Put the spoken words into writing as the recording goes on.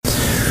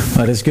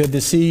But it's good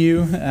to see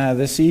you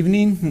this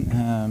evening,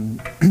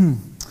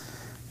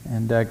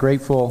 and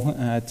grateful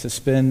to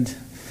spend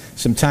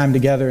some time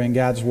together in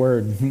God's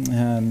Word.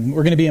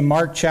 We're going to be in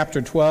Mark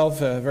chapter 12,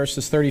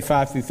 verses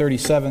 35 through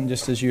 37,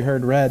 just as you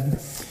heard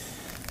read.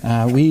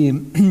 We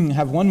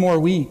have one more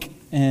week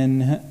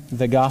in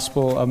the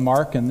Gospel of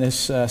Mark, in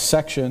this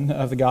section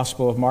of the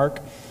Gospel of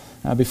Mark,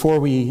 before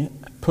we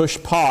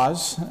push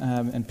pause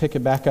and pick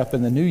it back up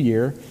in the new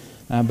year.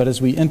 But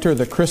as we enter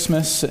the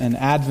Christmas and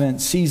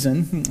Advent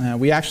season,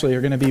 we actually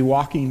are going to be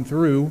walking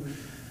through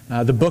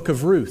the book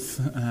of Ruth,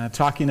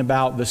 talking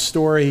about the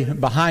story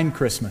behind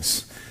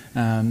Christmas,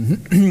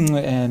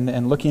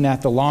 and looking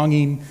at the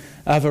longing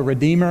of a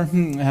Redeemer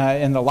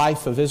in the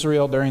life of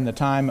Israel during the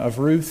time of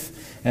Ruth,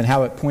 and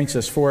how it points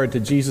us forward to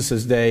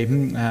Jesus' day.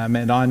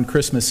 And on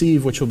Christmas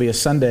Eve, which will be a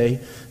Sunday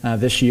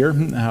this year,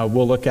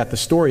 we'll look at the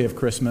story of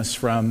Christmas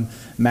from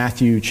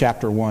Matthew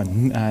chapter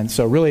 1. And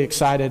so really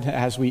excited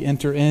as we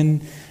enter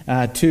in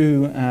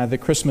to the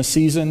Christmas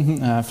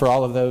season. For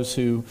all of those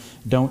who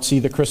don't see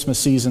the Christmas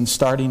season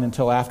starting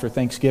until after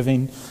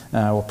Thanksgiving,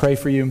 we'll pray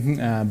for you.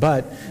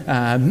 But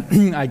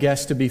I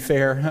guess to be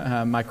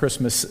fair, my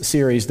Christmas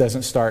series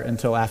doesn't start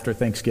until after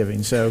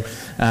Thanksgiving. So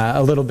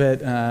a little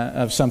bit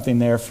of something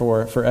there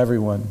for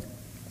everyone.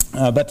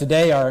 But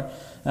today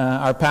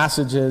our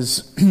passage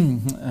is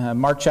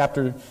Mark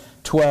chapter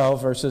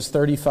 12, verses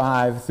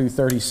 35 through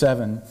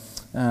 37.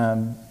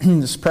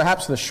 This is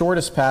perhaps the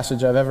shortest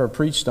passage I've ever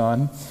preached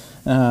on.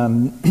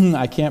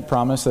 I can't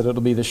promise that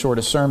it'll be the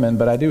shortest sermon,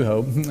 but I do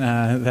hope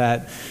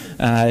that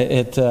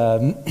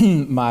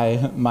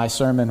my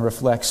sermon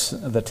reflects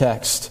the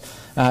text.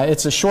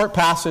 It's a short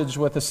passage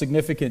with a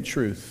significant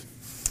truth.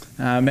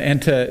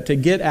 And to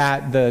get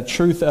at the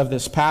truth of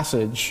this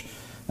passage,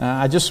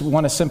 I just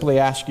want to simply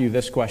ask you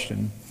this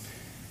question.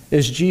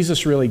 Is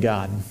Jesus really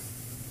God?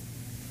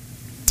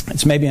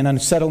 It's maybe an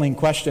unsettling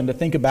question to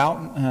think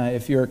about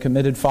if you're a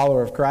committed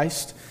follower of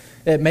Christ.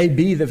 It may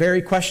be the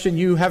very question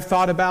you have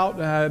thought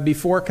about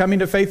before coming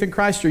to faith in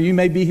Christ, or you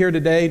may be here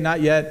today,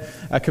 not yet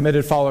a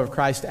committed follower of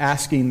Christ,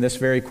 asking this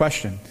very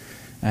question.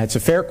 It's a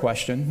fair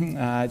question.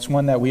 It's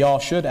one that we all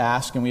should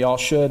ask and we all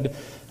should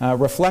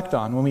reflect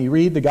on. When we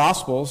read the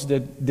Gospels,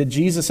 did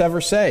Jesus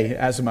ever say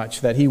as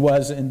much, that he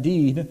was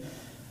indeed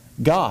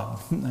God?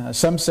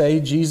 Some say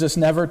Jesus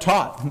never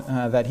taught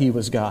that he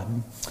was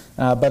God,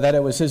 but that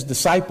it was his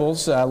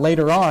disciples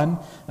later on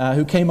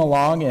who came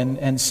along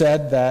and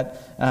said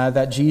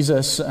that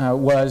Jesus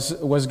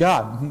was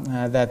God,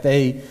 that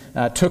they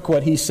took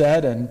what he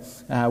said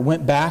and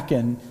went back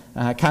and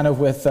kind of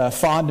with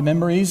fond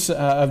memories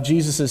of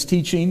Jesus'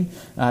 teaching,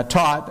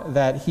 taught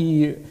that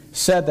he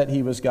said that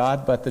he was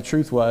God, but the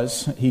truth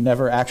was he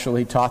never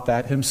actually taught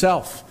that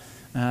himself.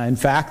 In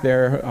fact,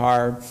 there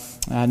are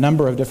a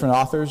number of different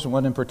authors,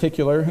 one in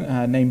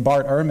particular named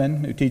Bart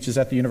Ehrman, who teaches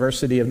at the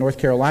University of North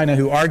Carolina,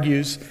 who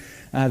argues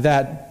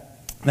that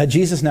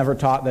Jesus never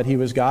taught that he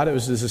was God. It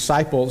was his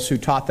disciples who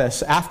taught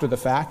this after the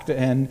fact.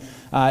 And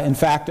in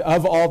fact,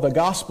 of all the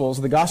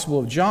Gospels, the Gospel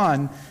of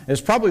John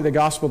is probably the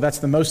Gospel that's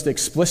the most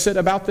explicit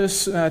about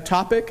this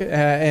topic.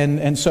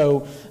 And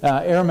so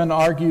Ehrman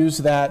argues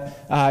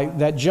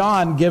that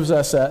John gives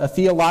us a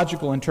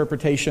theological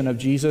interpretation of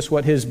Jesus,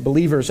 what his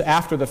believers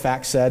after the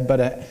fact said, but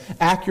an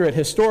accurate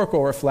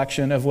historical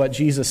reflection of what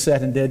Jesus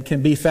said and did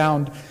can be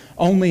found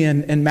only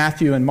in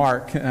Matthew and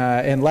Mark,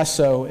 and less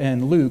so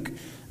in Luke,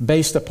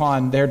 based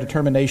upon their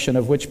determination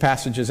of which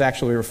passages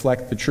actually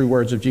reflect the true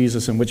words of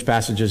Jesus and which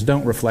passages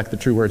don't reflect the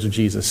true words of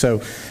Jesus.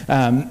 So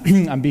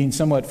I'm being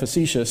somewhat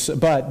facetious,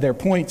 but their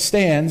point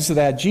stands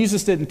that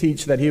Jesus didn't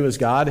teach that he was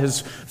God.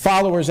 His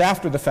followers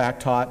after the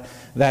fact taught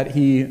that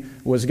he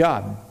was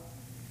God.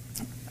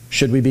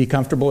 Should we be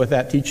comfortable with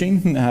that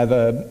teaching?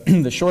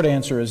 The short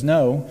answer is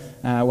no.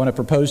 I want to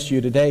propose to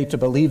you today, to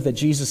believe that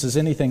Jesus is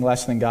anything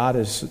less than God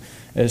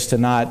is to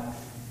not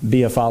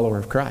be a follower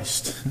of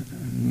Christ.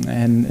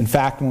 And in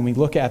fact, when we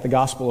look at the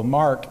Gospel of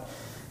Mark,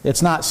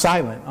 it's not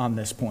silent on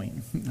this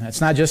point.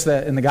 It's not just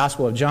that in the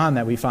Gospel of John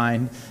that we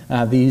find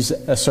these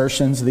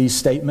assertions, these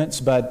statements,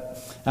 but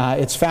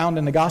it's found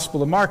in the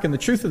Gospel of Mark. And the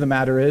truth of the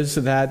matter is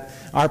that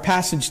our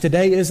passage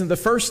today isn't the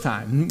first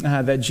time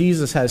that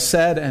Jesus has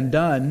said and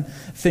done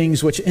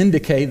things which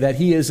indicate that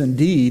he is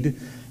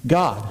indeed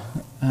God.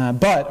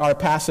 But our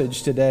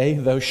passage today,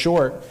 though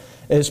short,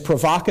 is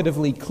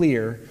provocatively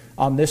clear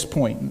on this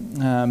point,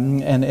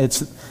 and it's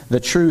the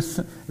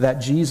truth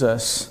that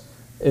Jesus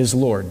is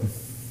Lord.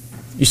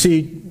 You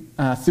see,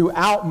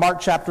 throughout Mark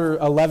chapter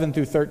 11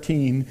 through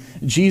 13,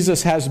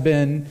 Jesus has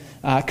been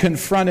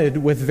confronted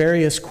with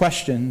various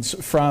questions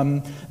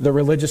from the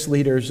religious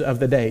leaders of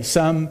the day.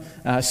 Some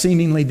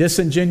seemingly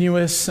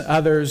disingenuous,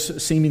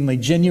 others seemingly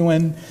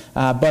genuine.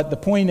 But the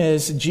point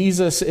is,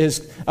 Jesus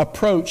is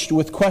approached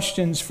with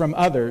questions from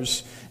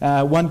others.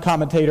 One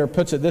commentator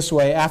puts it this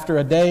way: after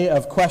a day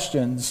of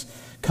questions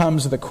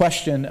comes the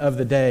question of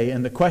the day,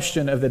 and the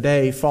question of the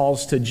day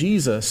falls to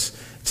Jesus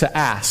to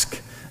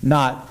ask,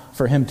 not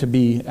for him to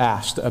be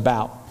asked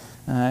about.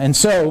 And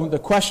so the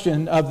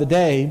question of the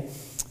day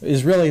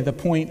is really the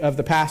point of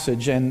the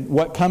passage, and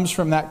what comes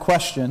from that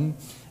question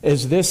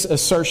is this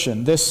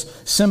assertion,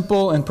 this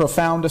simple and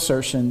profound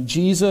assertion: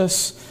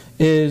 Jesus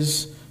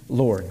is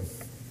Lord.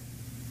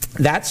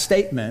 That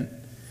statement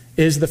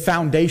is the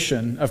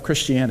foundation of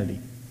Christianity.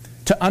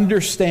 To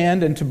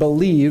understand and to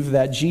believe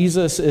that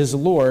Jesus is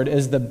Lord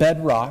is the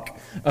bedrock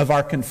of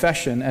our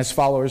confession as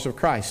followers of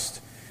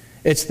Christ.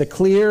 It's the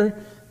clear,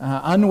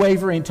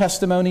 unwavering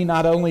testimony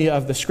not only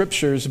of the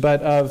Scriptures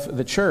but of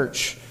the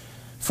church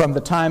from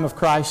the time of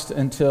Christ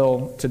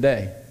until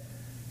today.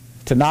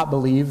 To not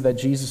believe that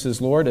Jesus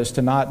is Lord is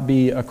to not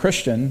be a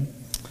Christian,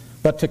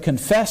 but to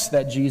confess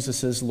that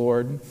Jesus is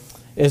Lord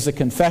is a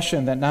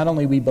confession that not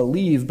only we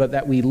believe but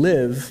that we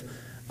live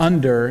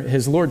under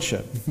His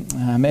Lordship.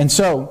 And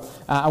so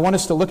I want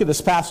us to look at this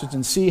passage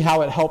and see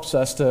how it helps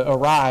us to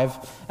arrive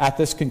at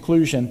this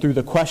conclusion through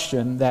the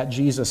question that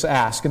Jesus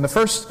asked. And the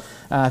first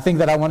thing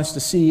that I want us to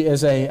see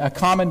is a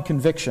common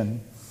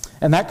conviction.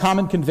 And that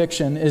common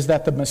conviction is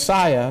that the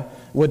Messiah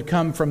would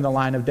come from the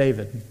line of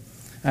David.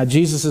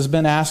 Jesus has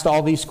been asked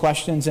all these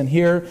questions, and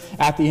here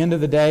at the end of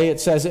the day it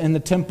says in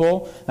the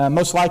temple,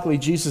 most likely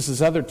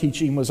Jesus' other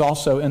teaching was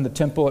also in the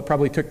temple. It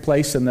probably took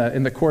place in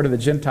the court of the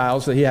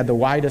Gentiles, that he had the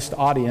widest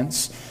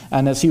audience,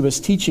 and as he was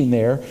teaching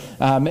there,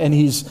 and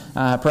he's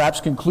perhaps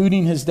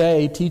concluding his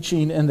day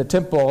teaching in the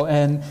temple,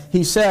 and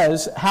he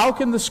says, how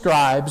can the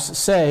scribes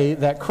say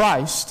that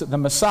Christ, the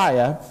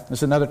Messiah,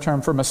 is another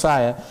term for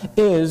Messiah,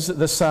 is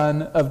the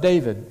son of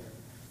David?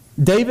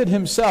 David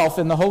himself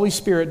in the Holy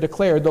Spirit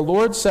declared, the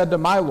Lord said to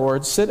my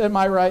Lord, sit at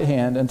my right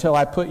hand until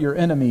I put your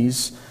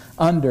enemies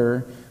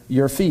under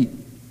your feet.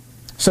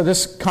 So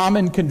this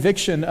common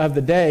conviction of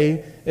the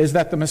day is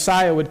that the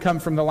Messiah would come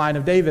from the line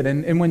of David.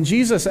 And when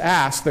Jesus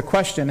asked the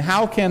question,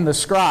 how can the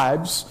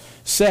scribes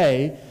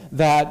say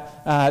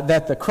that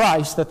the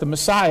Christ, that the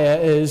Messiah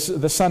is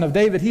the son of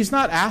David, he's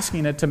not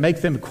asking it to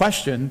make them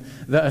question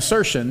the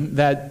assertion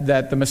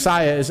that the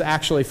Messiah is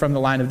actually from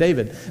the line of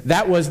David.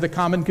 That was the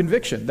common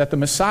conviction, that the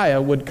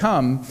Messiah would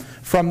come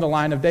from the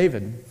line of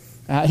David.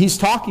 He's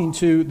talking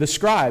to the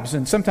scribes,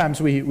 and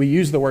sometimes we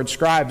use the word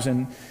scribes,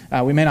 and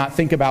we may not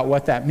think about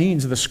what that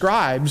means. The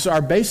scribes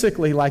are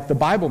basically like the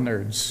Bible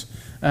nerds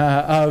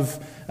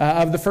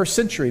of the first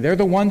century. They're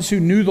the ones who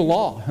knew the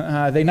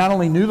law. They not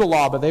only knew the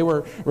law, but they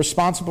were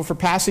responsible for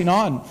passing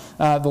on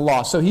the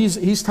law. So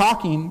he's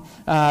talking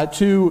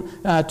to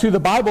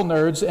the Bible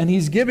nerds, and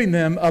he's giving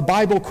them a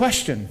Bible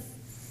question.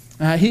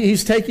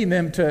 He's taking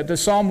them to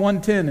Psalm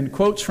 110 and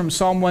quotes from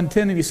Psalm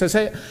 110, and he says,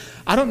 hey,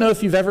 I don't know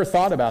if you've ever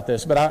thought about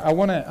this, but I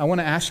want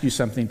to ask you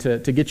something to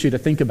get you to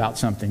think about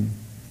something.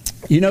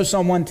 You know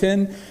Psalm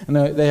 110?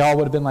 And they all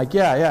would have been like,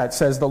 yeah. It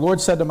says, the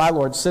Lord said to my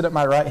Lord, sit at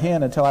my right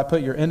hand until I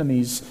put your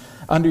enemies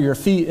under your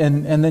feet.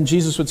 And then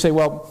Jesus would say,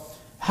 well,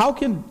 how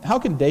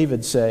can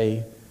David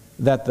say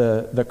that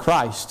the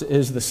Christ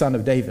is the son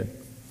of David?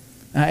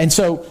 And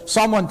so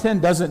Psalm 110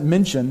 doesn't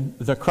mention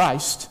the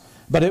Christ,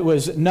 but it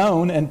was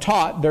known and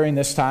taught during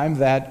this time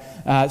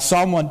that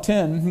Psalm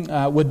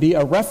 110 would be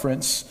a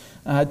reference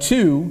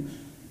to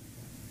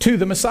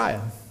the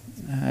Messiah.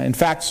 In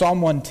fact,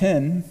 Psalm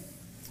 110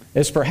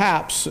 is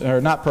perhaps,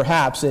 or not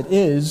perhaps, it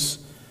is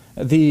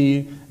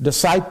the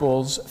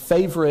disciples'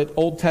 favorite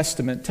Old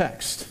Testament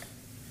text.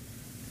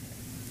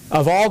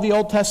 Of all the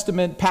Old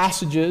Testament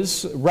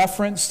passages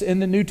referenced in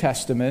the New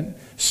Testament,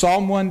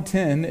 Psalm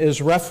 110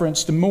 is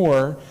referenced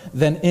more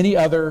than any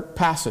other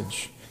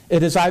passage.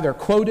 It is either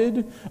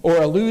quoted or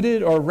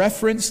alluded or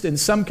referenced in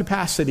some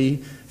capacity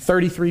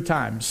 33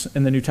 times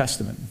in the New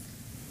Testament.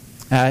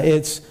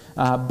 It's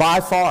by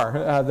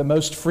far the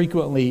most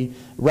frequently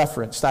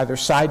referenced, either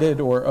cited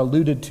or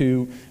alluded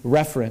to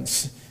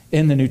reference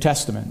in the New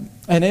Testament.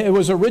 And it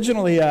was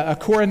originally a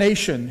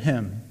coronation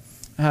hymn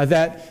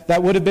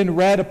that would have been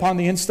read upon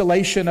the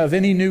installation of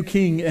any new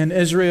king in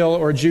Israel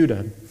or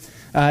Judah.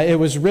 It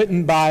was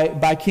written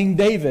by King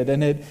David,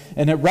 and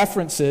it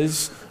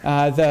references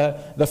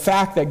the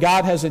fact that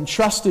God has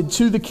entrusted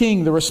to the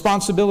king the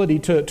responsibility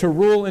to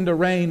rule and to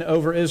reign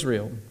over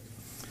Israel.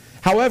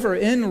 However,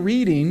 in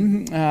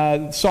reading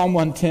Psalm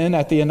 110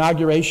 at the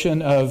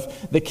inauguration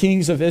of the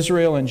kings of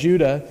Israel and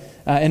Judah,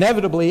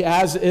 inevitably,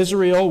 as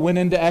Israel went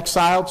into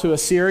exile to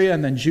Assyria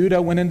and then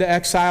Judah went into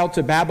exile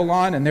to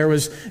Babylon, and there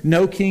was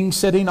no king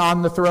sitting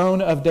on the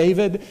throne of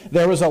David,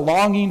 there was a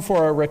longing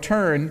for a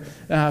return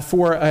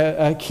for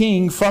a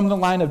king from the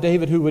line of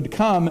David who would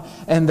come,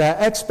 and the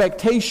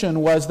expectation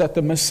was that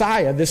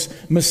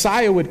this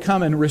Messiah would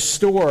come and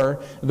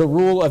restore the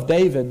rule of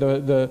David,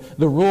 the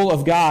rule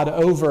of God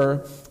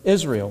over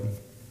Israel.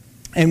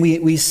 And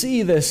we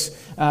see this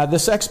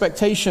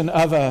expectation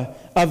of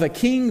a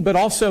king, but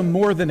also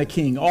more than a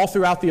king, all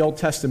throughout the Old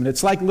Testament.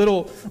 It's like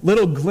little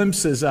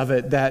glimpses of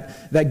it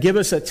that give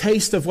us a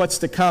taste of what's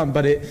to come,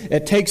 but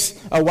it takes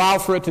a while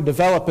for it to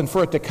develop and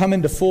for it to come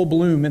into full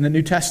bloom in the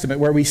New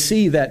Testament, where we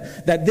see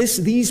that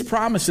these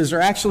promises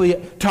are actually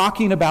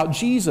talking about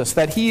Jesus,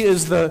 that He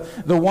is the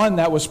one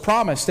that was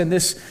promised. And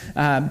this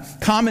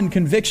common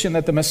conviction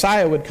that the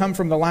Messiah would come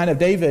from the line of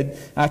David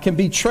can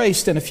be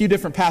traced in a few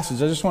different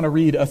passages. I just want to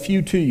read a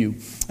few to you.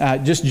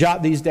 Just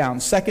jot these down.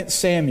 2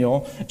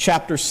 Samuel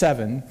chapter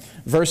 7,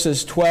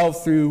 verses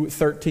 12 through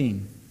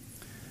 13.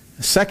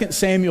 2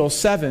 Samuel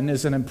 7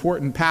 is an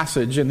important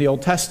passage in the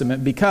Old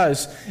Testament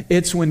because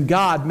it's when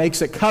God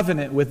makes a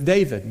covenant with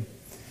David.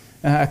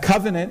 A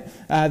covenant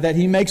that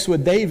he makes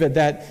with David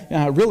that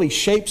really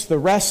shapes the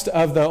rest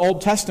of the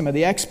Old Testament.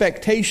 The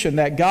expectation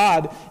that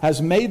God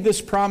has made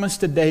this promise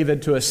to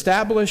David to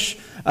establish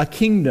a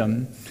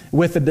kingdom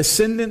with a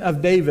descendant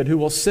of David who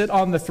will sit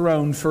on the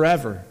throne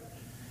forever.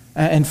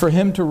 And for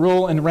him to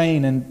rule and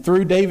reign. And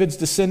through David's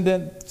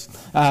descendants,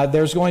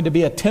 there's going to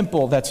be a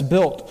temple that's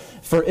built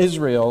for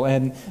Israel,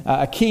 and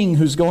a king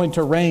who's going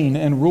to reign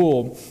and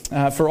rule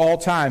for all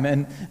time.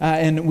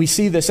 And we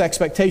see this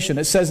expectation.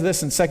 It says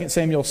this in 2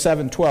 Samuel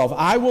 7:12.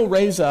 I will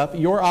raise up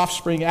your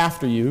offspring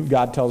after you,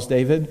 God tells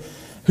David,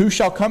 who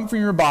shall come from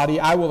your body.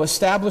 I will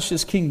establish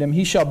his kingdom.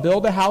 He shall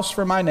build a house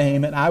for my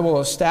name, and I will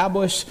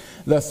establish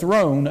the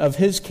throne of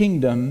his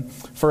kingdom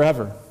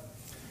forever.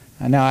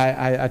 Now,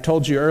 I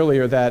told you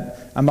earlier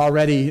that I'm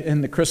already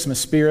in the Christmas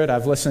spirit.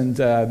 I've listened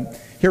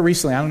here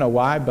recently, I don't know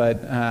why,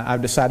 but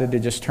I've decided to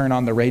just turn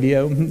on the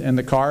radio in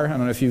the car. I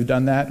don't know if you've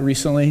done that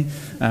recently.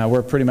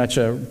 We're pretty much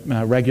a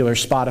regular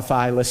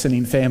Spotify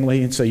listening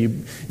family, and so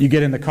you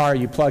get in the car,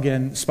 you plug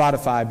in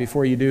Spotify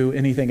before you do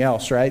anything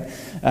else, right?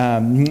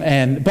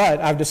 But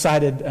I've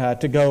decided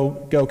to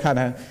go kind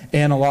of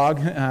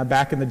analog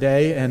back in the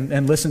day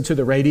and listen to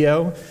the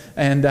radio,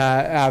 and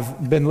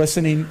I've been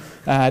listening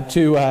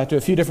to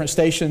a few different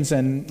stations,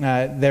 and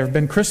there have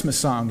been Christmas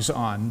songs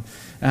on.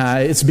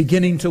 It's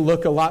beginning to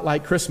look a lot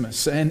like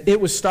Christmas. And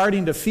it was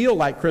starting to feel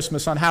like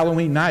Christmas on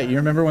Halloween night. You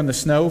remember when the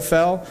snow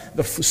fell,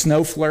 the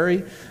snow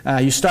flurry?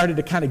 You started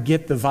to kind of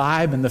get the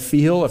vibe and the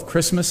feel of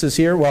Christmas is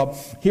here. Well,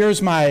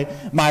 here's my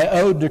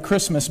ode to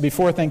Christmas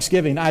before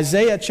Thanksgiving.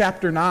 Isaiah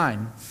chapter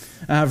 9,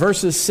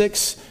 verses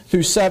 6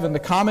 through 7, the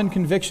common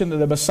conviction that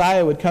the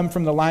Messiah would come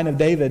from the line of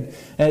David.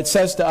 And it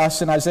says to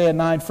us in Isaiah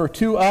 9, for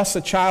to us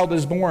a child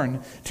is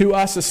born, to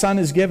us a son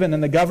is given,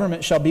 and the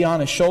government shall be on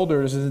his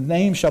shoulders. His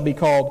name shall be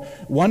called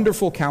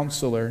Wonderful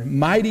Counselor,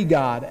 Mighty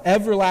God,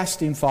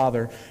 Everlasting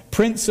Father,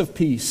 Prince of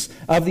Peace.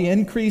 Of the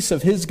increase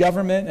of his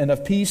government and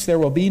of peace there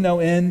will be no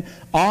end,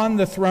 on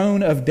the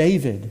throne of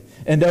David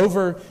and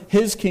over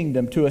his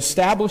kingdom, to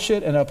establish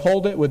it and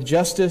uphold it with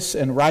justice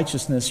and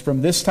righteousness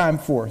from this time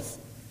forth.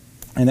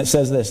 And it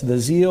says this, the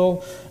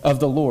zeal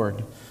of the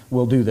Lord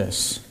will do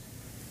this.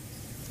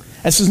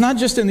 This is not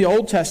just in the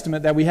Old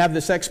Testament that we have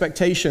this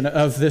expectation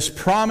of this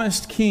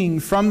promised king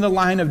from the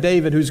line of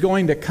David who's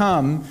going to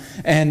come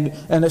and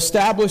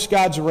establish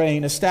God's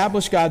reign,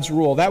 establish God's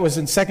rule. That was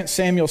in 2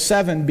 Samuel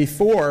 7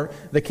 before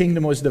the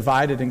kingdom was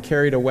divided and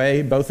carried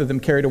away, both of them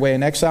carried away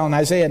in exile. In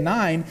Isaiah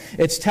 9,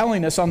 it's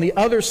telling us on the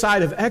other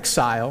side of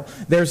exile,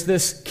 there's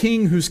this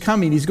king who's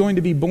coming. He's going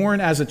to be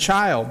born as a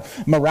child,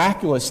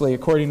 miraculously,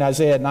 according to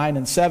Isaiah 9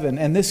 and 7.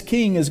 And this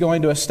king is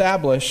going to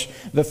establish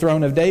the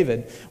throne of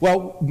David.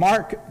 Well,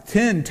 Mark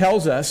 10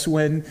 tells us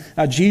when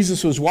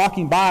Jesus was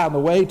walking by on the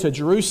way to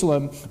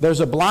Jerusalem, there's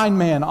a blind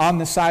man on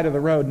the side of the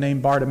road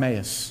named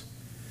Bartimaeus.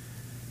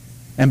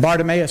 And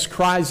Bartimaeus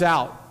cries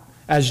out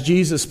as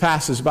Jesus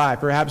passes by,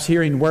 perhaps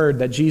hearing word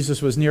that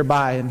Jesus was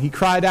nearby. And he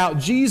cried out,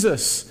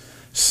 Jesus,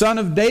 Son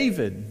of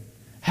David,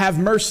 have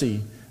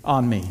mercy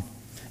on me.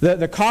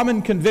 The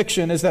common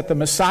conviction is that the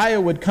Messiah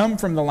would come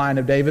from the line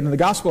of David. And the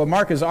Gospel of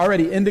Mark has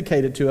already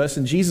indicated to us,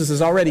 and Jesus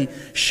is already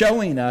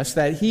showing us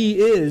that he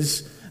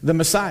is the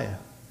Messiah.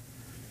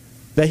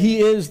 That he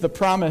is the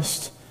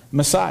promised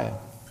Messiah.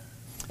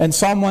 And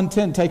Psalm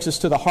 110 takes us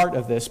to the heart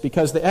of this,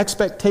 because the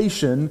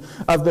expectation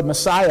of the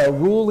Messiah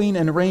ruling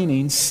and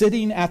reigning,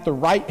 sitting at the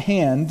right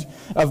hand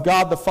of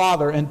God the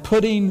Father and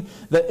putting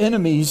the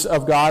enemies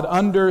of God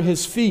under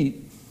his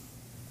feet,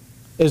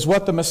 is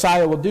what the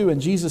Messiah will do.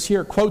 And Jesus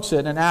here quotes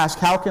it and asks,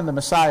 how can the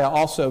Messiah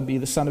also be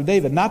the son of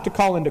David? Not to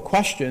call into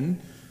question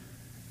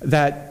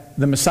that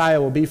the Messiah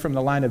will be from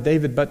the line of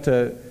David, but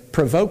to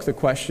provoke the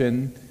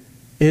question,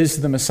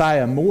 is the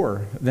Messiah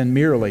more than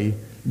merely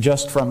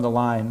just from the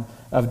line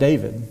of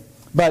David?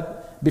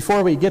 But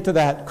before we get to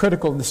that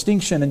critical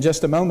distinction in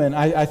just a moment,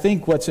 I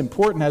think what's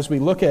important as we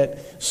look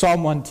at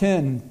Psalm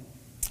 110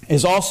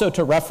 is also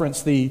to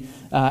reference the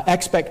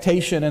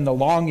expectation and the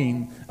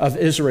longing of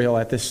Israel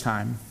at this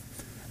time.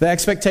 The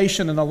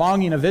expectation and the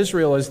longing of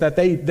Israel is that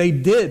they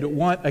did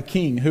want a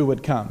king who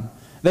would come.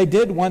 They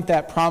did want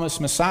that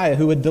promised Messiah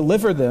who would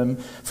deliver them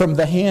from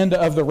the hand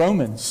of the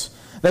Romans.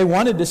 They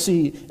wanted to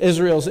see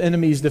Israel's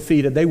enemies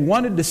defeated. They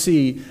wanted to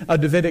see a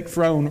Davidic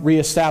throne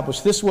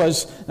reestablished. This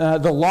was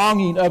the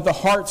longing of the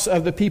hearts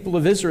of the people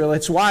of Israel.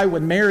 It's why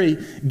when Mary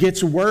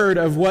gets word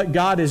of what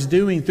God is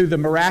doing through the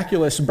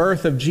miraculous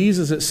birth of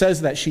Jesus, it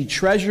says that she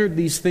treasured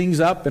these things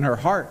up in her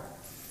heart.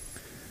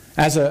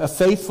 As a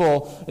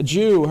faithful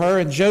Jew, her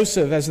and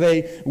Joseph, as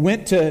they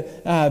went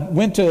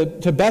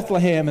to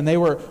Bethlehem and they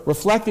were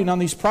reflecting on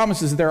these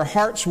promises, their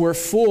hearts were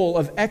full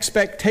of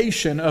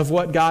expectation of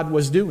what God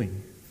was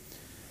doing.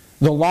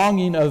 The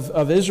longing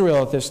of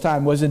Israel at this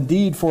time was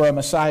indeed for a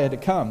Messiah to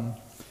come.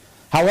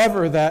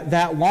 However,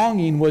 that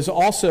longing was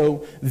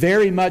also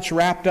very much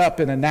wrapped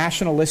up in a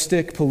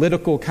nationalistic,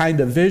 political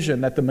kind of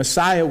vision that the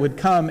Messiah would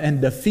come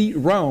and defeat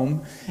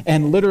Rome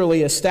and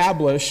literally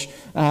establish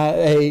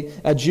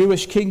a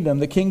Jewish kingdom,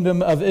 the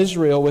kingdom of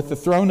Israel, with the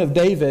throne of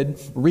David,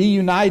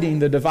 reuniting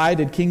the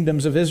divided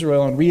kingdoms of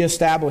Israel and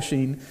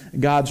reestablishing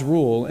God's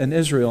rule in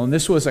Israel. And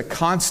this was a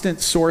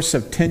constant source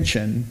of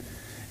tension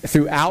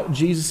throughout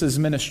Jesus'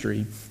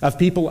 ministry, of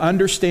people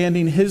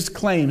understanding his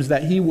claims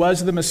that he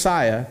was the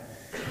Messiah,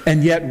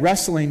 and yet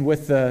wrestling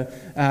with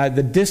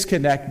the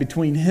disconnect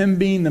between him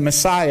being the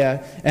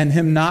Messiah and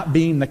him not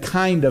being the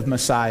kind of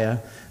Messiah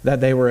that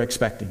they were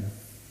expecting.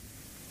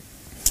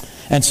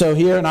 And so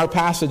here in our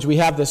passage, we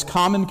have this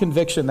common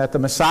conviction that the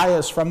Messiah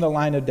is from the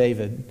line of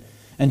David.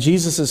 And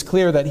Jesus is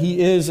clear that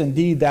he is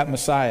indeed that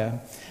Messiah.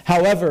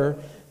 However,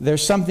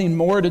 there's something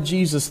more to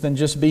Jesus than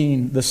just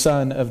being the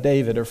son of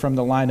David or from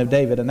the line of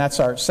David. And that's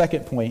our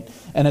second point.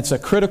 And it's a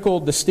critical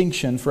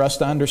distinction for us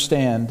to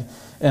understand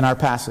in our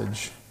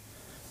passage.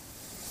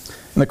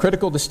 And the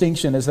critical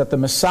distinction is that the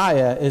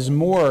Messiah is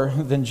more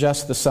than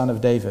just the son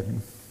of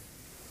David.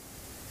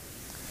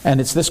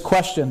 And it's this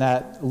question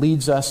that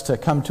leads us to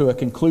come to a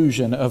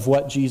conclusion of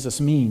what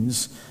Jesus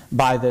means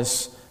by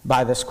this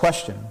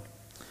question.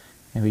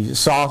 And we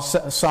saw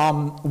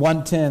Psalm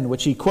 110,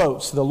 which he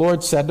quotes, "The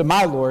Lord said to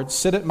my Lord,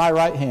 sit at my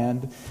right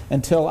hand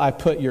until I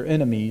put your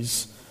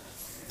enemies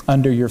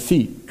under your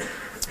feet."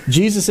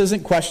 Jesus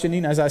isn't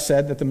questioning, as I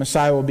said, that the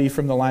Messiah will be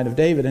from the line of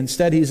David.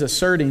 Instead, he's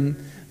asserting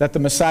that the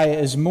Messiah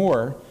is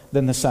more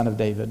than the son of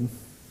David.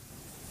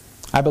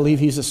 I believe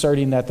he's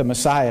asserting that the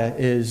Messiah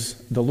is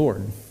the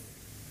Lord.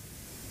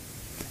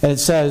 And it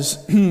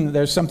says,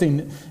 there's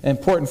something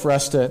important for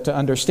us to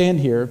understand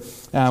here.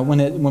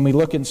 When we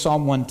look in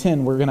Psalm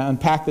 110, we're going to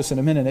unpack this in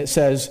a minute. It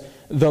says,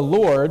 the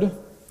Lord,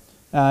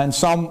 in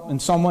Psalm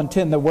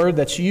 110, the word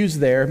that's used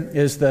there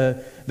is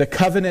the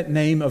covenant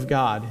name of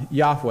God,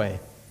 Yahweh.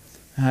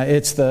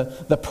 It's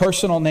the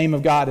personal name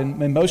of God.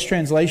 And in most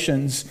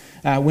translations,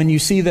 when you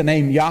see the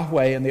name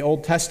Yahweh in the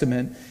Old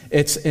Testament,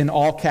 it's in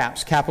all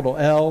caps. Capital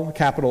L,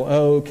 capital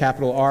O,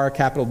 capital R,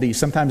 capital D.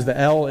 Sometimes the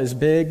L is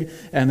big,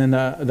 and then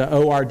the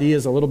O-R-D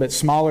is a little bit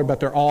smaller, but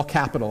they're all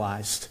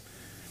capitalized.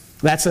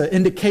 That's an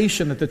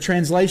indication that the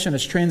translation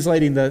is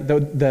translating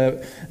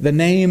the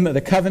name,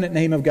 the covenant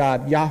name of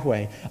God,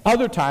 Yahweh.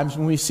 Other times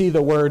when we see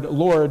the word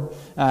Lord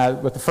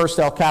with the first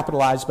L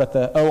capitalized, but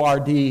the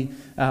O-R-D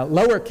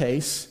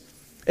lowercase,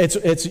 it's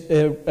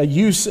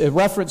a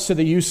reference to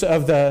the use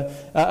of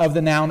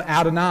the noun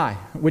Adonai,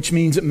 which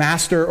means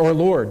master or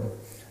Lord.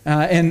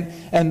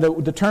 And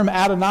the term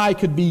Adonai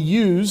could be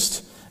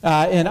used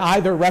in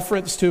either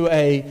reference to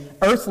a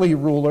earthly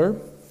ruler,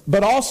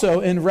 but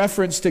also in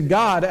reference to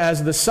God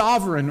as the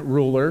sovereign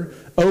ruler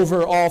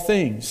over all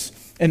things.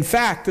 In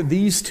fact,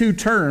 these two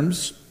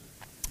terms,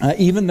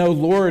 even though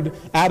Lord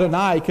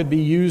Adonai could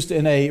be used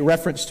in a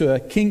reference to a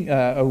king,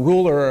 a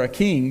ruler or a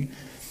king,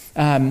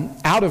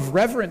 out of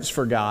reverence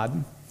for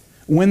God,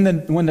 when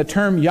the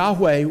term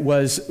Yahweh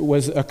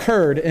was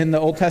occurred in the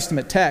Old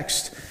Testament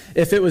text,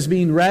 if it was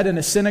being read in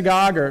a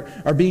synagogue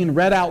or being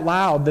read out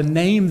loud, the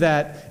name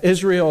that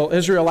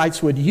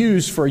Israelites would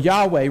use for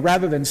Yahweh,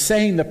 rather than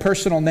saying the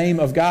personal name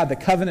of God, the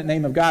covenant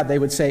name of God, they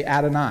would say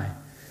Adonai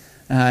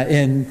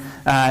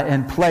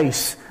in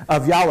place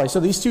of Yahweh. So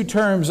these two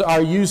terms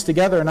are used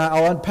together, and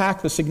I'll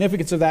unpack the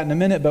significance of that in a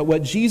minute. But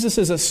what Jesus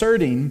is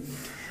asserting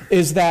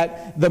is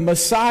that the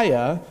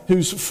Messiah,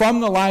 who's from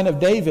the line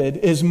of David,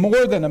 is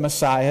more than a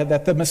Messiah,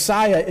 that the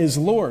Messiah is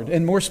Lord.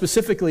 And more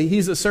specifically,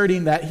 he's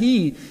asserting that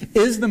he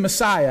is the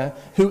Messiah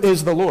who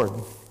is the Lord.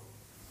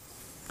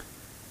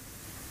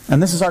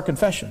 And this is our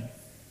confession.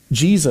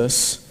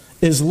 Jesus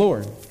is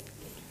Lord.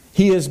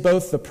 He is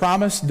both the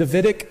promised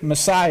Davidic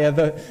Messiah,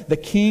 the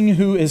King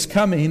who is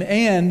coming,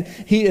 and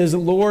he is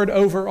Lord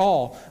over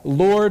all,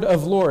 Lord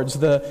of lords,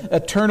 the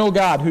eternal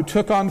God who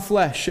took on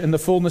flesh in the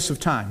fullness of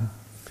time.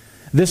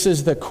 This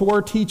is the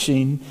core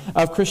teaching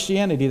of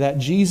Christianity, that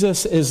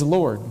Jesus is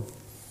Lord.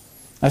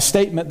 A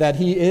statement that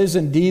he is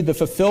indeed the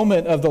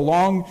fulfillment of the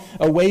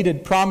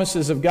long-awaited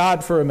promises of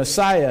God for a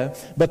Messiah,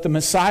 but the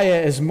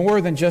Messiah is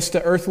more than just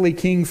an earthly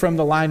king from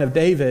the line of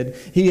David.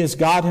 He is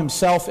God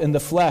himself in the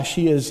flesh.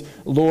 He is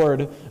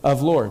Lord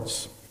of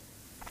lords.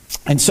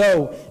 And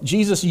so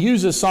Jesus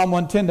uses Psalm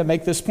 110 to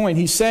make this point.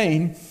 He's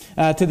saying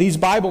to these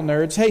Bible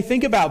nerds, hey,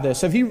 think about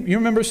this. You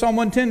remember Psalm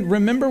 110?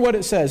 Remember what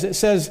it says. It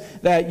says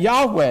that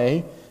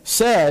Yahweh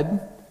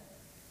said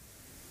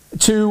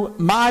to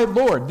my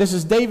Lord. This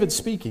is David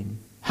speaking.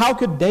 How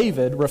could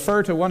David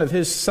refer to one of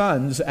his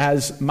sons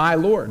as my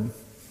Lord?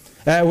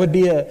 It would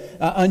be an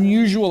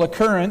unusual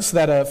occurrence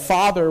that a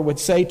father would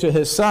say to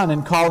his son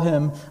and call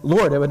him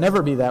Lord. It would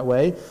never be that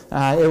way.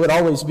 It would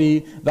always be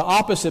the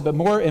opposite. But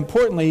more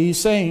importantly, he's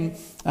saying,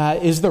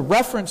 is the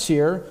reference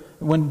here,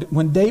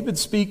 when David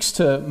speaks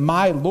to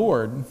my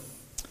Lord,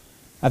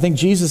 I think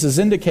Jesus is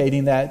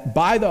indicating that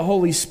by the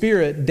Holy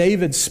Spirit,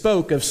 David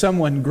spoke of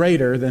someone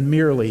greater than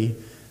merely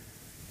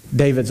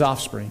David's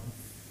offspring.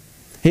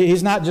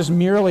 He's not just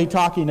merely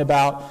talking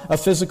about a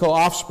physical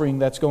offspring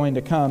that's going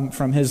to come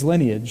from his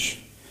lineage.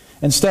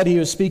 Instead, he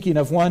was speaking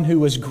of one who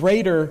was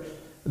greater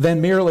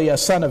than merely a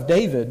son of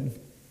David,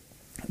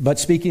 but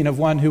speaking of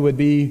one who would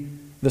be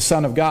the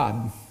Son of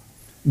God,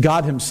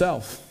 God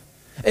himself.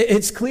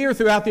 It's clear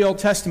throughout the Old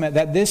Testament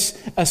that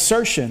this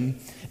assertion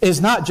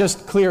is not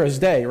just clear as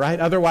day, right?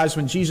 Otherwise,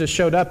 when Jesus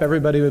showed up,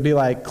 everybody would be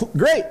like,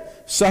 great,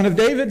 Son of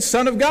David,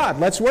 Son of God,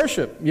 let's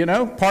worship,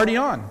 party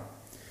on.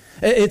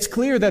 It's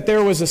clear that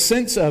there was a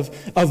sense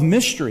of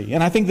mystery,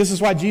 and I think this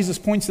is why Jesus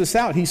points this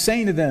out. He's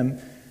saying to them,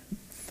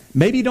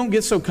 maybe don't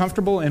get so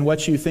comfortable in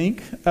what you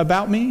think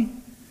about me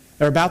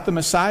or about the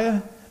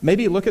Messiah.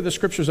 Maybe look at the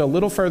Scriptures a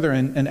little further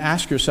and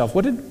ask yourself,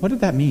 what did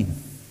that mean?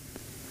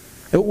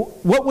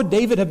 What would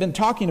David have been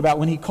talking about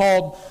when he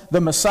called the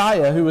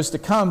Messiah who was to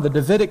come, the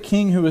Davidic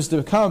king who was to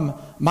become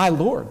my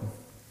Lord?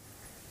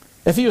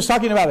 If he was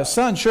talking about his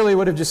son, surely he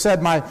would have just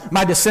said,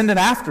 my descendant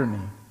after me.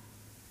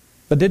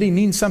 But did he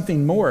mean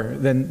something more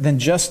than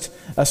just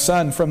a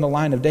son from the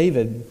line of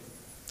David?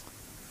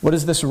 What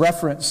is this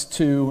reference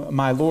to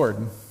my Lord?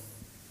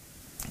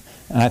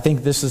 And I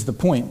think this is the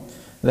point,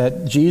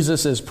 that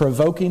Jesus is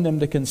provoking them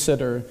to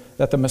consider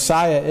that the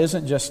Messiah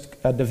isn't just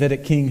a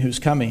Davidic king who's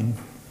coming,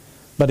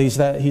 but he's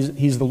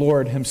the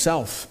Lord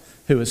himself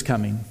who is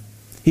coming.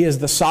 He is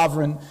the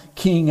sovereign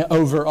king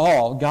over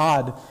all.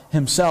 God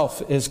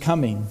himself is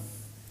coming.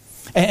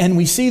 And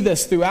we see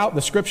this throughout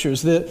the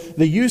Scriptures.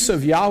 The use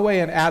of Yahweh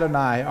and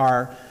Adonai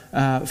are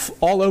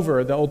all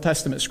over the Old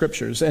Testament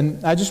Scriptures.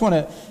 And I just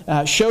want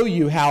to show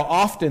you how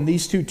often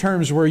these two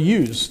terms were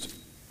used.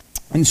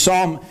 In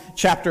Psalm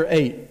chapter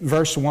 8,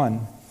 verse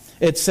 1,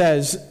 it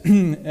says,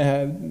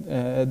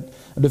 a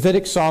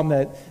Davidic psalm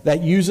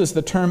that uses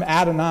the term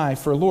Adonai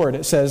for Lord.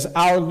 It says,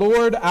 our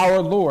Lord,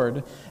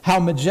 how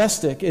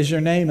majestic is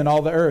your name in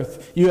all the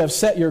earth. You have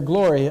set your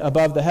glory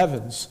above the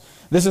heavens.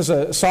 This is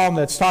a psalm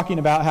that's talking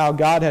about how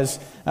God has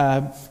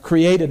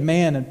created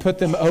man and put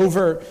them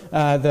over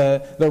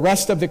the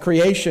rest of the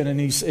creation. And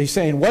he's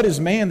saying, what is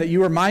man that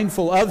you are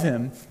mindful of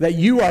him? That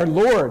you are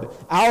Lord,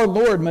 our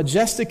Lord,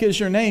 majestic is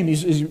your name.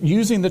 He's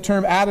using the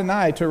term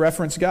Adonai to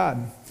reference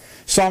God.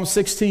 Psalm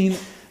 16,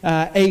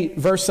 8,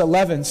 verse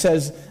 11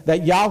 says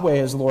that Yahweh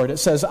is Lord. It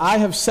says, I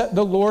have set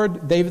the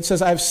Lord, David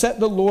says, I have set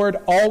the Lord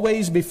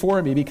always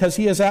before me. Because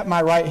he is at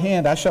my right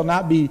hand, I shall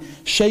not be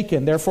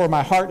shaken. Therefore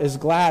my heart is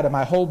glad and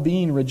my whole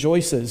being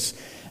rejoices.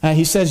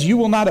 He says, you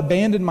will not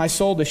abandon my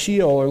soul to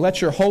Sheol or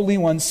let your Holy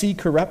One see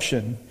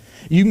corruption.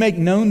 You make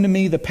known to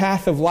me the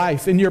path of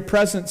life. In your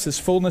presence is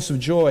fullness of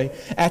joy.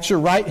 At your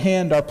right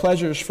hand are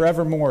pleasures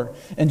forevermore.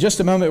 In just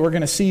a moment, we're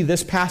going to see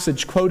this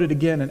passage quoted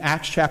again in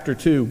Acts chapter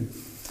 2.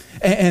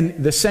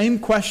 And the same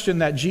question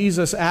that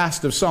Jesus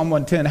asked of Psalm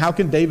 110, how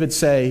can David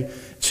say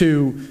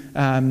to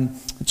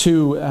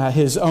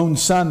his own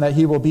son that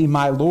he will be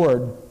my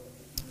Lord?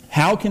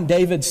 How can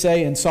David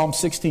say in Psalm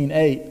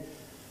 16:8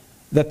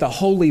 that the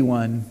Holy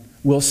One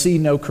will see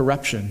no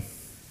corruption?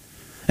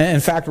 And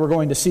in fact, we're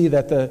going to see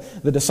that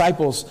the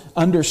disciples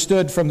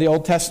understood from the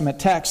Old Testament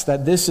text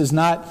that this is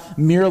not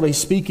merely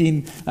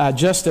speaking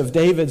just of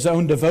David's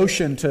own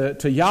devotion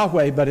to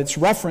Yahweh, but it's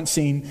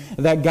referencing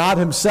that God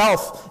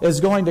himself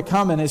is going to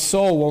come and his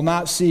soul will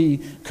not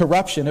see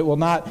corruption. It will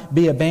not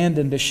be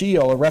abandoned to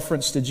Sheol, a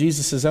reference to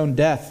Jesus' own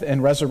death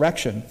and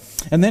resurrection.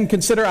 And then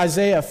consider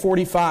Isaiah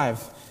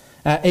 45.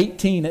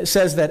 18, it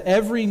says that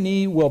every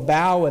knee will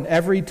bow and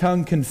every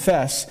tongue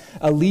confess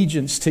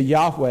allegiance to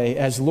Yahweh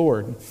as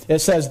Lord. It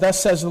says,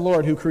 thus says the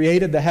Lord who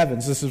created the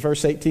heavens. This is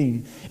verse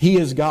 18. He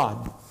is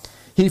God.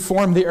 He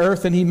formed the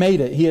earth and he made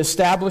it. He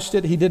established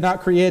it. He did not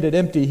create it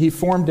empty. He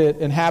formed it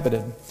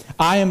inhabited.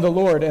 I am the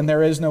Lord and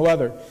there is no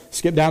other.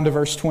 Skip down to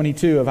verse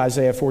 22 of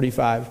Isaiah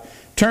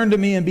 45. Turn to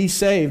me and be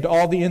saved,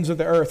 all the ends of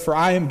the earth, for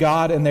I am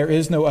God and there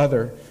is no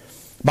other.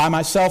 By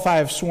myself I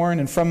have sworn,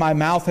 and from my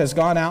mouth has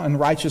gone out in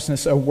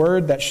righteousness a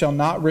word that shall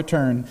not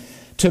return.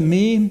 To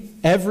me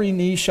every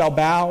knee shall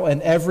bow,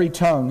 and every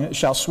tongue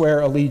shall swear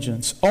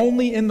allegiance.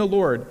 Only in the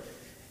Lord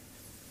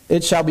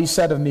it shall be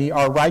said of me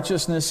are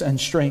righteousness and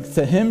strength.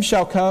 To him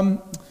shall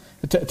come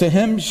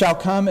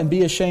and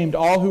be ashamed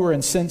all who are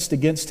incensed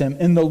against him.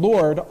 In the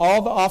Lord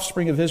all the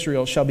offspring of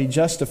Israel shall be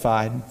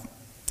justified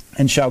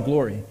and shall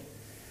glory.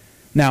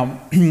 Now,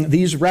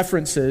 these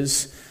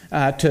references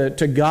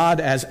to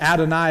God as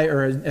Adonai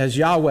or as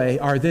Yahweh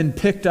are then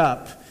picked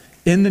up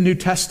in the New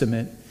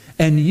Testament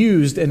and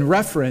used in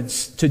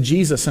reference to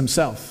Jesus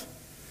himself.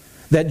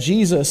 That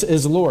Jesus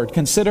is Lord.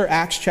 Consider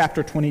Acts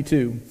chapter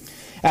 22.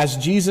 As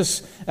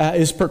Jesus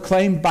is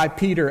proclaimed by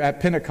Peter at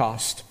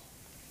Pentecost,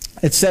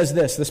 it says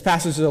this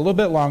passage is a little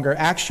bit longer,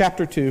 Acts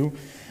chapter 2,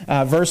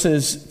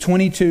 verses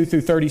 22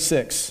 through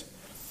 36.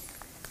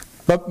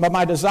 But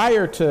my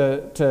desire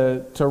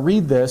to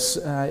read this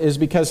is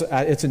because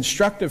it's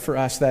instructive for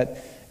us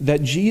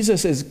that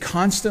Jesus is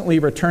constantly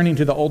returning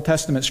to the Old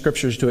Testament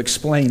Scriptures to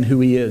explain who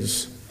he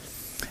is.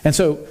 And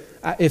so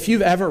if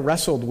you've ever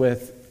wrestled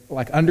with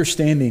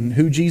understanding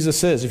who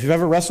Jesus is, if you've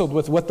ever wrestled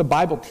with what the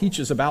Bible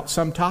teaches about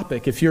some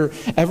topic, if you're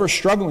ever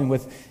struggling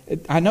with,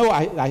 I know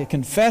I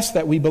confess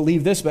that we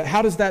believe this, but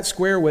how does that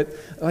square with,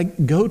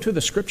 go to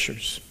the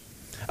Scriptures?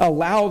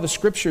 Allow the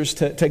Scriptures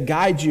to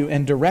guide you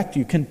and direct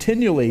you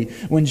continually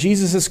when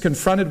Jesus is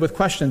confronted with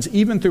questions,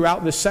 even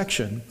throughout this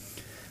section.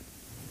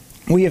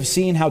 We have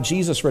seen how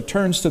Jesus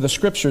returns to the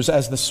Scriptures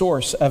as the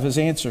source of his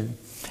answer.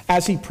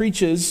 As he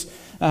preaches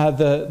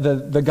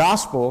the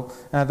gospel,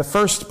 the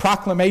first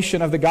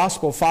proclamation of the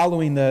gospel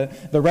following the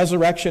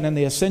resurrection and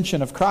the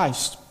ascension of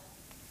Christ,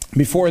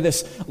 before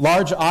this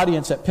large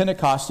audience at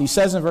Pentecost, he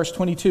says in verse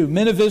 22,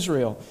 "Men of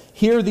Israel,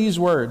 hear these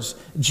words.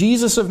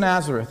 Jesus of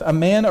Nazareth, a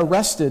man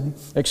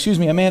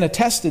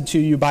attested to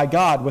you by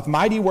God with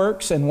mighty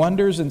works and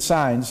wonders and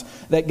signs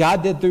that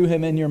God did through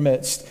him in your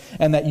midst,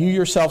 and that you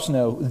yourselves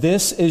know.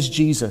 This is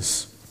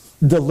Jesus,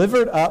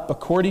 delivered up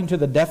according to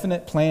the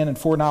definite plan and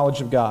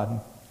foreknowledge of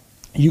God.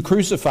 You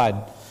crucified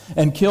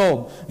and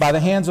killed by the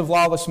hands of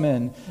lawless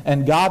men,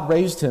 and God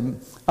raised him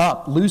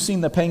up,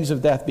 loosing the pangs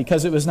of death,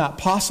 because it was not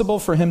possible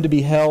for him to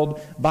be held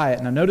by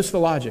it." Now notice the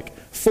logic.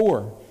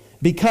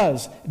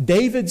 Because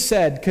David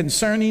said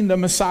concerning the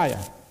Messiah,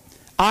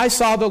 "I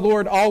saw the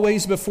Lord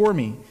always before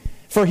me,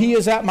 for he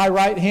is at my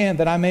right hand,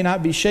 that I may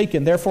not be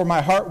shaken. Therefore my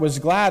heart was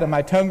glad, and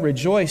my tongue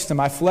rejoiced, and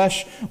my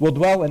flesh will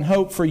dwell in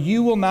hope. For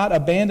you will not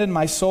abandon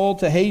my soul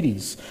to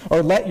Hades,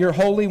 or let your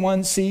Holy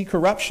One see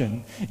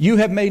corruption. You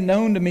have made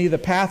known to me the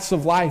paths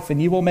of life,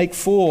 and you will make me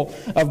full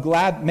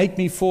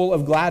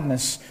of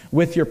gladness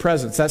with your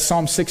presence." That's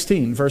Psalm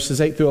 16, verses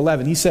 8 through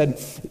 11. He said,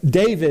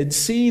 David,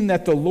 seeing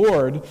that the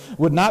Lord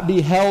would not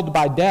be held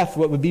by death,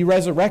 what would be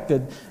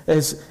resurrected,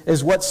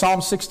 is what Psalm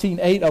 16,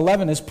 8,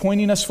 11 is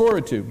pointing us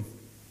forward to.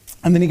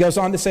 And then he goes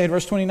on to say in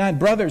verse 29,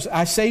 "Brothers,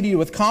 I say to you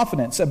with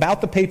confidence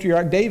about the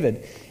patriarch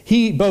David.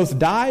 He both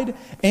died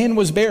and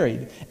was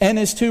buried, and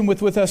is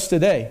tombed with us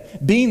today.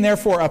 Being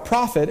therefore a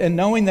prophet, and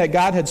knowing that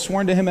God had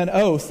sworn to him an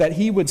oath that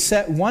he would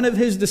set one of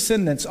his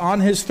descendants on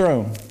his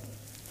throne,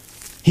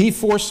 he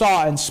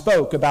foresaw and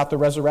spoke about the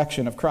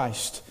resurrection of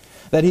Christ,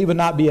 that he would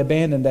not be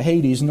abandoned to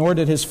Hades, nor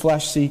did his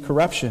flesh see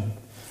corruption.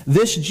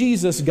 This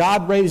Jesus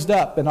God raised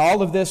up, and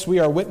all of this we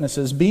are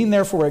witnesses, being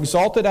therefore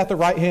exalted at the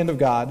right hand of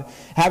God,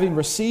 having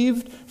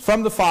received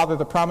from the Father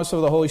the promise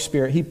of the Holy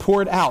Spirit, he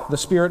poured out the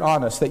Spirit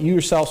on us, that you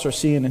yourselves are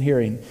seeing and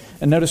hearing."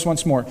 And notice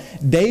once more,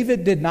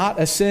 David did not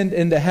ascend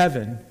into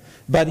heaven,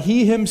 but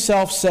he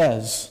himself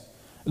says,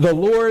 "The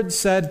Lord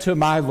said to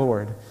my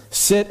Lord,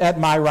 sit at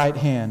my right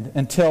hand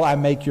until I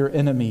make your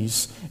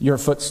enemies your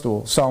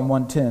footstool." Psalm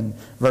 110,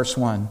 verse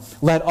 1.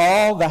 "Let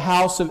all the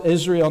house of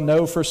Israel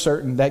know for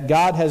certain that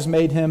God has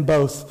made him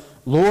both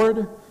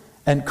Lord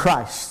and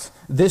Christ,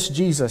 this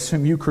Jesus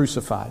whom you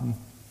crucified."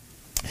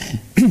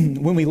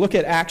 When we look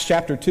at Acts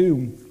chapter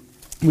 2,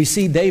 we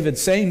see David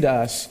saying to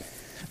us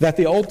that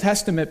the Old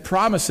Testament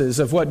promises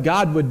of what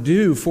God would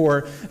do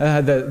for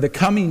the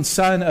coming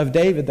son of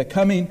David, the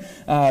coming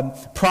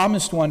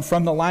promised one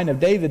from the line of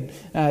David,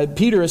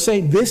 Peter is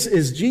saying, this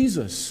is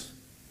Jesus.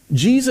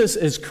 Jesus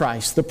is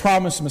Christ, the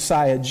promised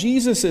Messiah.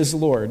 Jesus is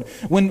Lord.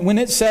 When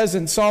it says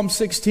in Psalm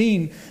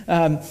 16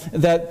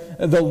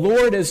 that the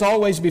Lord is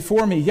always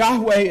before me,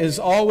 Yahweh is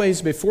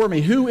always before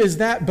me, who is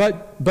that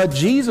but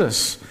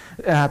Jesus?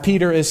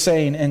 Peter is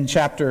saying in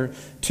chapter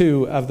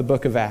 2 of the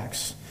book of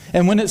Acts.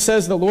 And when it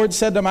says the Lord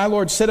said to my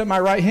Lord, sit at my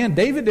right hand,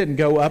 David didn't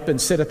go up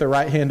and sit at the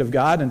right hand of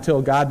God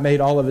until God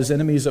made all of his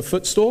enemies a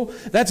footstool.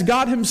 That's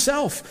God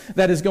himself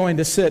that is going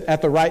to sit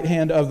at the right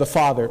hand of the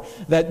Father.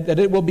 That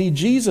it will be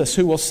Jesus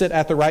who will sit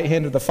at the right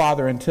hand of the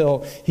Father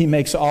until he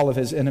makes all of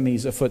his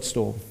enemies a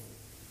footstool.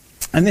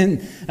 And then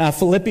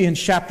Philippians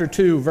chapter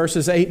 2,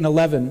 verses 8 and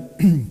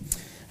 11,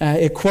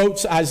 it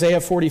quotes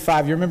Isaiah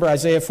 45. You remember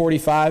Isaiah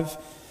 45?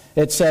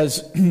 It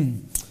says,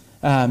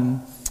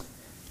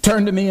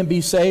 turn to me and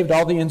be saved,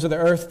 all the ends of the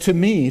earth. To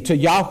me, to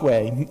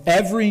Yahweh,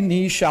 every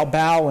knee shall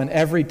bow and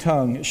every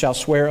tongue shall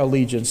swear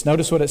allegiance.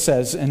 Notice what it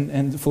says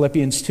in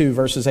Philippians 2,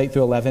 verses 8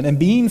 through 11. And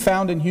being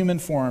found in human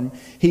form,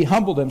 he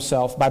humbled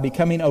himself by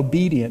becoming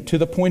obedient to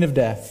the point of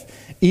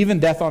death, even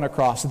death on a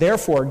cross.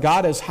 Therefore,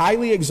 God has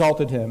highly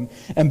exalted him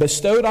and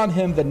bestowed on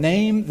him the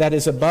name that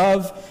is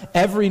above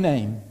every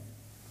name,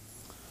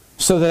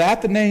 so that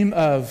at the name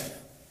of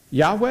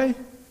Yahweh,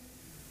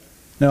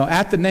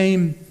 at the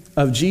name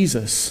of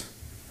Jesus,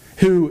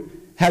 who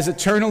has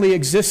eternally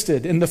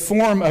existed in the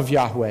form of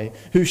Yahweh,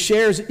 who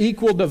shares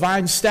equal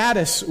divine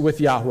status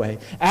with Yahweh.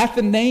 At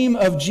the name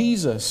of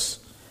Jesus,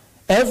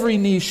 every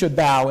knee should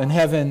bow in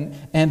heaven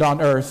and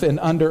on earth and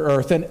under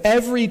earth, and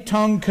every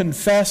tongue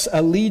confess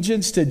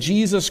allegiance to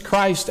Jesus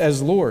Christ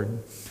as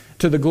Lord,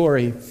 to the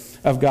glory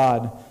of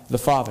God the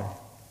Father.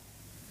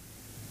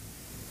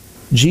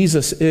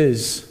 Jesus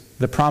is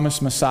the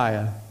promised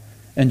Messiah,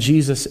 and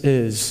Jesus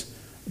is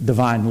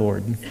divine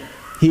Lord.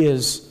 He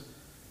is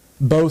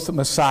both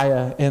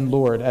Messiah and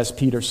Lord, as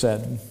Peter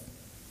said.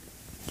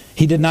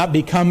 He did not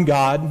become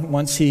God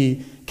once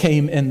he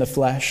came in the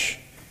flesh.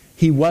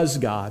 He was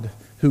God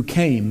who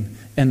came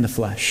in the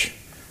flesh.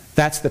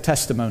 That's the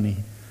testimony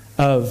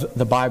of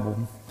the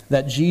Bible,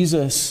 that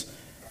Jesus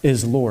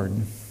is Lord.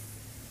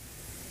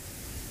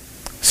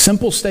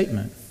 Simple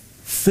statement,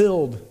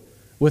 filled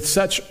with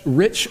such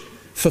rich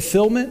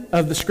fulfillment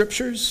of the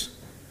Scriptures,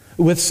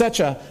 with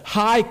such a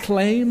high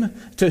claim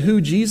to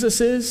who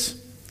Jesus is.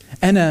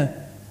 and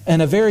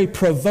a very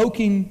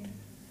provoking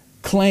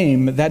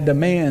claim that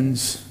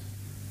demands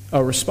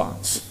a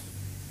response.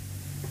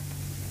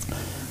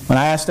 When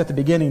I asked at the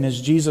beginning,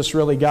 is Jesus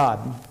really God?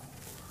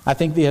 I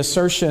think the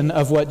assertion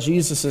of what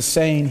Jesus is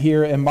saying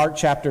here in Mark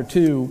chapter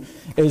 2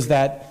 is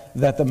that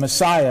the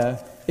Messiah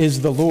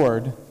is the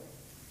Lord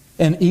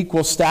in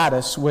equal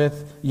status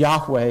with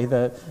Yahweh,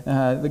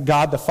 the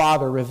God the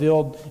Father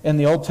revealed in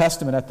the Old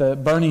Testament at the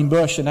burning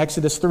bush in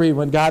Exodus 3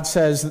 when God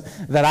says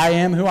that I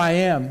am who I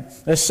am,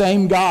 the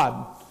same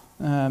God.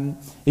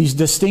 He's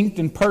distinct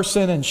in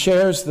person and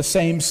shares the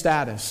same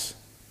status.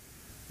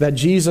 That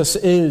Jesus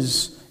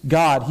is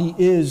God. He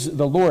is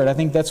the Lord. I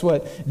think that's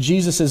what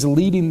Jesus is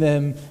leading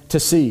them to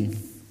see.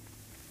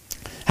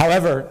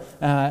 However,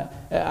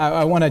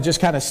 I want to just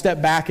kind of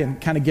step back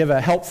and kind of give a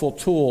helpful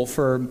tool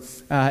for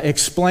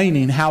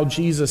explaining how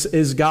Jesus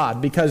is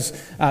God. Because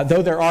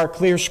though there are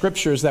clear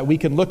scriptures that we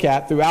can look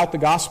at throughout the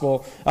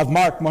Gospel of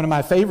Mark, one of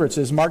my favorites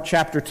is Mark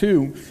chapter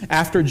 2.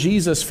 After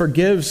Jesus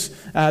forgives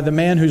the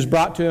man who's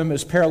brought to him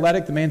as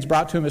paralytic, the man's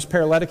brought to him as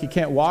paralytic, he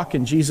can't walk,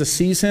 and Jesus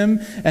sees him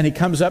and he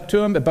comes up to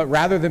him. But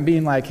rather than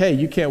being like, hey,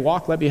 you can't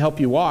walk, let me help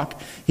you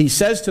walk, he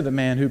says to the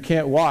man who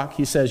can't walk,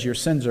 he says, your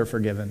sins are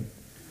forgiven.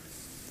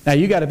 Now,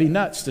 you got to be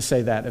nuts to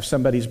say that if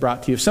somebody's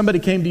brought to you. If somebody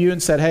came to you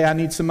and said, hey, I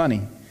need some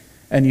money,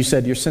 and you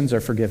said, your sins are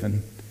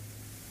forgiven,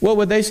 what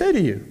would they say to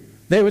you?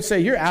 They would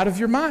say, you're out of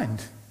your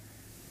mind,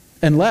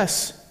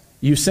 unless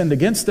you sinned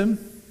against them.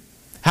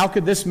 How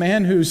could this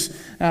man who's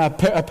a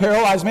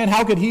paralyzed man,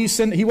 how could he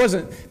sin? He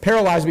wasn't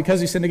paralyzed because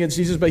he sinned against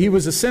Jesus, but he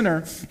was a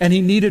sinner, and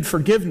he needed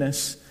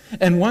forgiveness.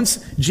 And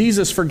once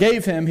Jesus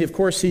forgave him,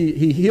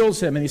 he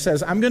heals him, and he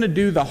says, I'm going to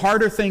do the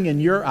harder thing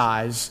in your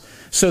eyes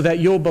so that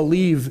you'll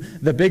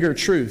believe the bigger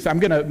truth. I'm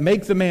going to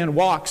make the man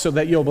walk so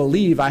that you'll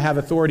believe I have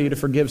authority to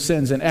forgive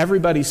sins. And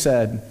everybody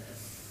said,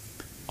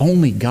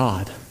 only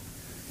God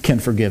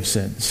can forgive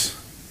sins.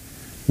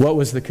 What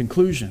was the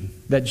conclusion?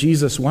 That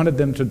Jesus wanted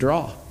them to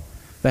draw,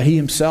 that he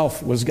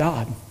himself was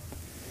God.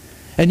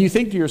 And you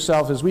think to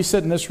yourself, as we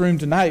sit in this room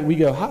tonight, we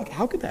go,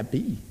 how could that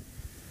be?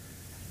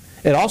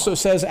 It also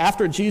says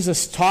after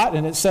Jesus taught,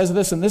 and it says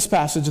this in this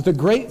passage, the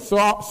great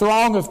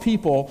throng of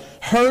people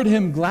heard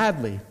him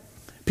gladly.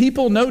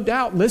 People, no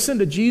doubt, listened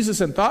to Jesus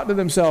and thought to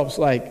themselves,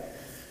 like,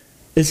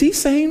 is he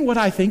saying what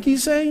I think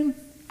he's saying?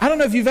 I don't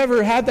know if you've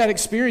ever had that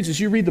experience as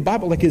you read the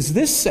Bible. Like, is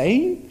this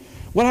saying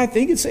what I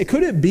think it's saying?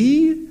 Could it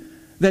be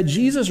that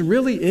Jesus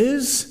really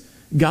is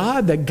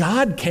God, that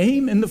God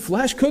came in the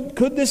flesh? Could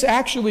this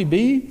actually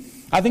be?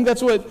 I think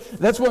that's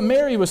what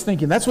Mary was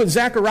thinking. That's what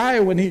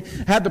Zechariah, when he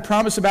had the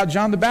promise about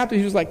John the Baptist,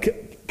 he was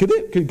like,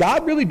 could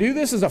God really do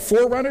this as a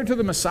forerunner to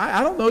the Messiah?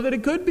 I don't know that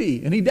it could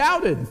be. And he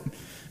doubted.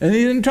 And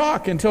he didn't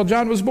talk until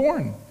John was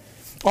born.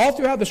 All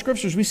throughout the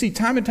scriptures, we see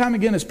time and time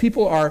again as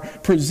people are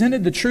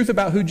presented the truth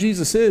about who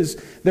Jesus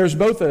is, there's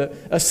both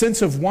a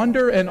sense of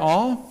wonder and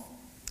awe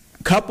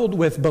coupled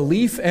with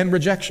belief and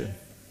rejection.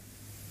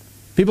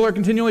 People are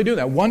continually doing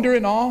that. Wonder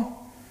and awe.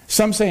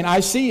 Some saying,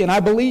 I see and I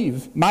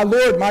believe. My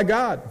Lord, my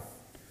God.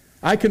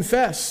 I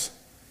confess.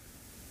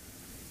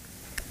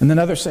 And then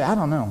others say, I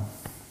don't know.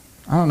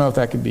 I don't know if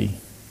that could be.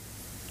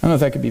 I don't know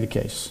if that could be the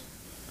case.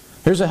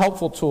 Here's a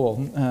helpful tool.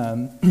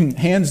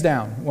 Hands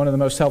down, one of the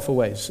most helpful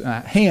ways.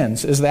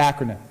 HANDS is the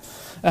acronym.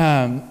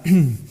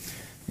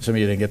 Some of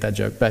you didn't get that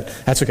joke, but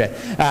that's okay.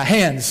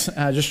 HANDS,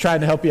 just trying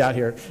to help you out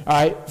here. All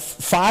right,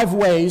 5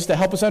 ways to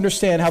help us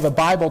understand how the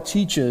Bible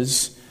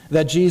teaches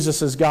that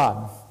Jesus is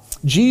God.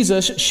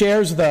 Jesus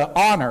shares the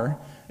honor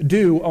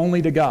due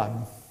only to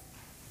God.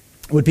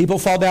 Would people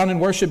fall down and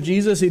worship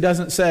Jesus? He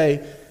doesn't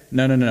say,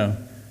 no,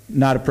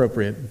 not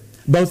appropriate.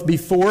 Both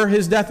before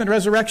his death and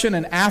resurrection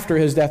and after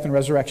his death and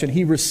resurrection,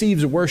 he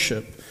receives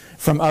worship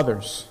from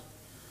others.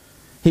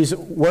 He's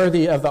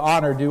worthy of the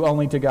honor due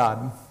only to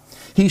God.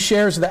 He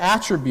shares the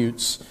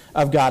attributes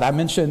of God. I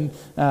mentioned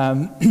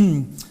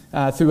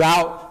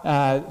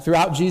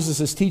throughout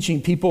Jesus'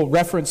 teaching, people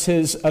reference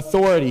his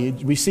authority.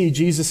 We see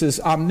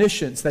Jesus'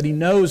 omniscience, that he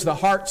knows the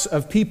hearts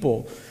of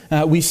people.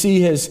 We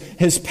see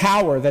his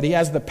power, that he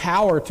has the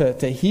power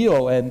to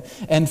heal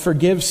and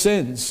forgive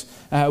sins.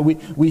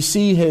 We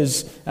see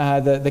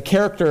the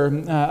character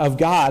of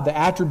God, the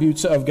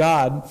attributes of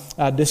God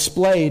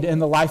displayed in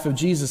the life of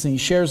Jesus, and he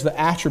shares the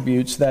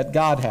attributes that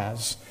God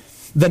has.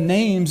 The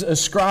names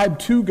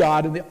ascribed to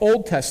God in the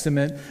Old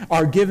Testament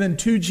are given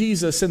to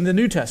Jesus in the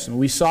New Testament.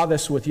 We saw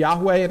this with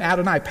Yahweh and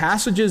Adonai.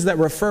 Passages that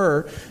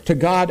refer to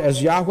God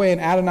as Yahweh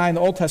and Adonai in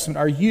the Old Testament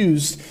are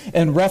used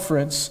in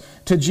reference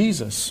to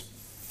Jesus.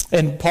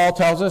 And Paul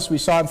tells us, we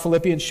saw in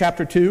Philippians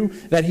chapter 2,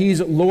 that he's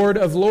Lord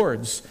of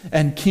lords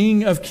and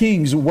King of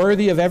kings,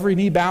 worthy of every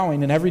knee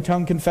bowing and every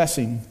tongue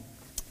confessing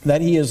that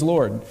he is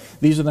Lord.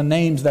 These are the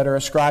names that are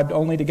ascribed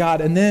only to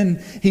God. And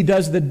then he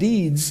does the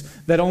deeds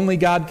that only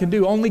God can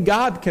do. Only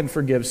God can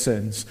forgive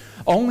sins.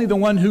 Only the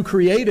one who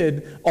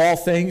created all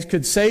things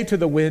could say to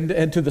the wind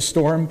and to the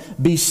storm,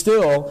 be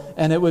still,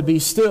 and it would be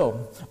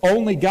still.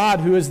 Only God,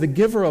 who is the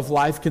giver of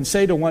life, can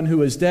say to one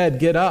who is dead,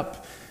 get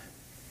up,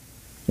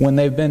 when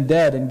they've been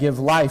dead, and give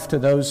life to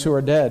those who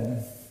are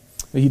dead.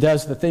 He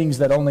does the things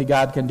that only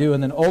God can do.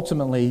 And then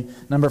ultimately,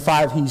 number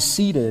 5, he's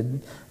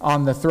seated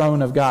on the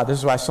throne of God. This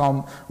is why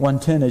Psalm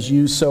 110 is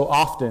used so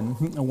often.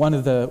 One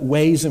of the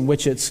ways in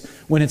which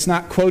when it's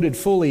not quoted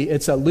fully,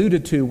 it's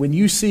alluded to. When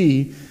you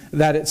see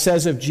that it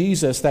says of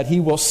Jesus that he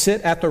will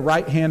sit at the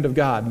right hand of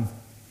God,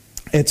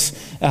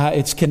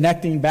 it's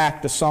connecting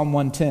back to Psalm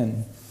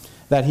 110,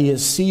 that he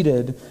is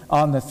seated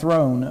on the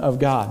throne of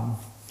God.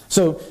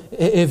 So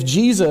if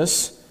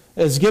Jesus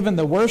is given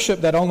the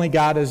worship that only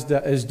God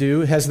is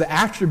due, has the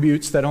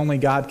attributes that only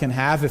God can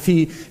have, if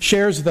he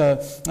shares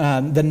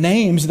the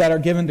names that are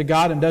given to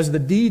God and does the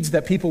deeds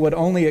that people would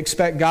only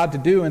expect God to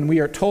do, and we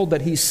are told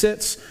that he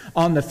sits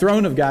on the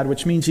throne of God,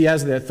 which means he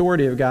has the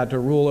authority of God to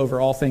rule over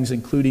all things,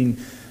 including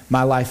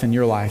my life and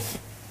your life,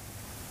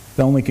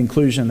 the only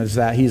conclusion is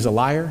that he's a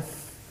liar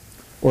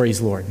or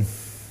he's Lord.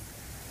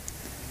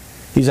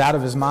 He's out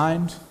of his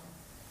mind,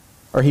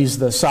 or he's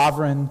the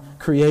sovereign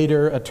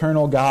creator,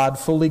 eternal God,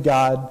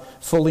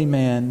 fully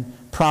man,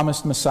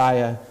 promised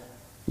Messiah,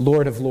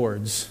 Lord of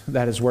lords,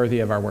 that is worthy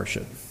of our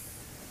worship.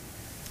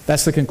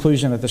 That's the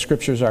conclusion that the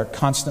Scriptures are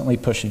constantly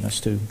pushing us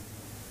to.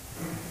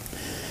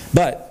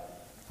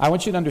 But I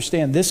want you to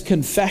understand, this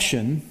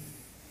confession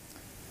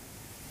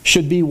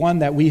should be one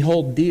that we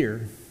hold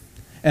dear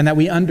and that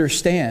we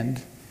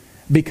understand,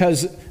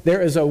 because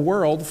there is a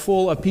world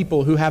full of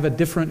people who have a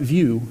different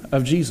view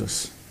of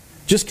Jesus.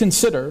 Just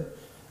consider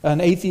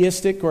an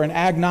atheistic or an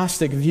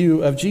agnostic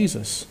view of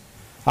Jesus.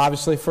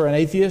 Obviously, for an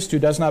atheist who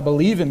does not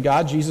believe in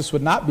God, Jesus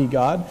would not be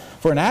God.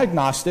 For an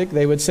agnostic,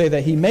 they would say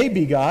that he may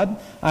be God.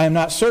 I am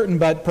not certain,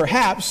 but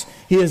perhaps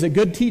he is a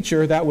good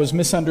teacher that was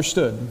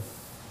misunderstood.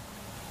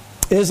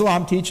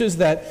 Islam teaches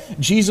that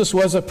Jesus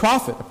was a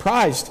prophet, a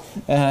prized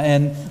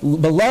and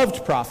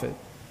beloved prophet,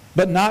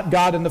 but not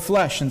God in the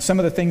flesh. And some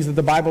of the things that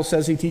the Bible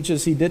says he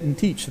teaches, he didn't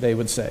teach, they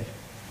would say.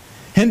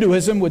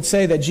 Hinduism would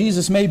say that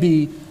Jesus may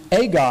be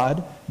a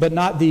God, but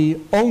not the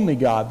only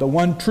God, the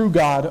one true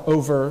God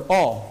over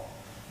all.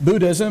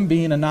 Buddhism,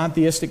 being a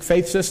non-theistic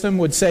faith system,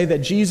 would say that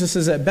Jesus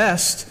is at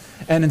best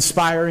an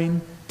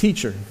inspiring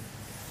teacher,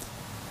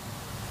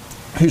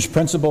 whose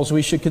principles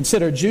we should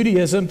consider.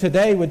 Judaism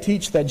today would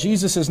teach that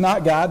Jesus is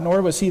not God,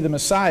 nor was he the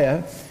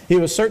Messiah. He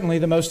was certainly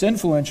the most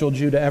influential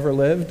Jew to ever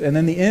lived, and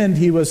in the end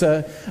he was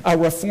a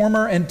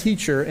reformer and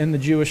teacher in the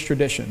Jewish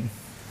tradition.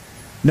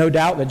 No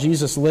doubt that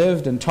Jesus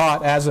lived and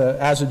taught as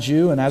a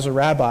Jew and as a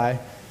rabbi,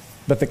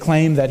 but the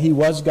claim that he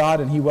was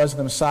God and he was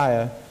the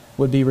Messiah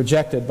would be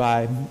rejected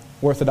by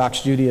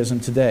Orthodox Judaism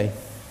today.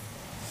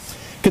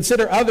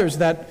 Consider others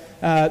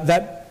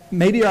that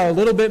maybe are a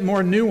little bit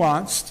more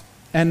nuanced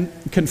and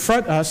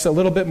confront us a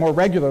little bit more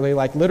regularly,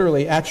 like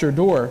literally at your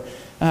door.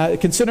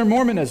 Consider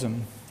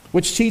Mormonism,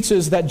 which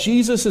teaches that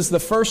Jesus is the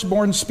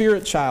firstborn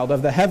spirit child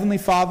of the Heavenly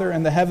Father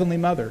and the Heavenly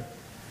Mother.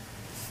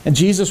 And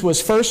Jesus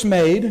was first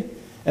made,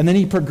 and then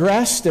he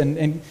progressed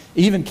and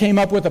even came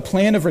up with a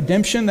plan of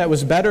redemption that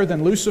was better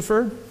than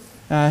Lucifer,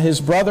 his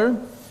brother.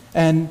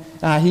 And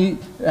he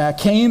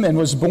came and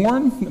was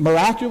born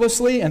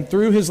miraculously, and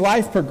through his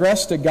life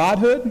progressed to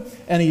godhood.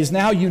 And he is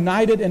now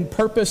united in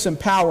purpose and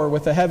power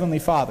with the Heavenly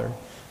Father,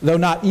 though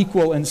not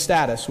equal in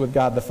status with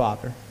God the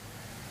Father.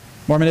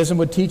 Mormonism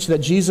would teach that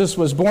Jesus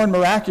was born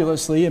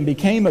miraculously and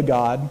became a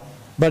God,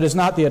 but is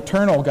not the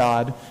eternal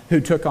God who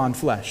took on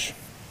flesh.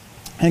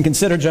 And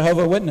consider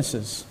Jehovah's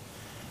Witnesses,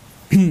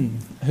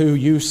 who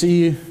you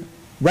see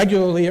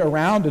regularly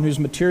around and whose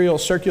material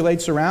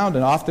circulates around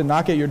and often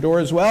knock at your door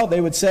as well.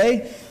 They would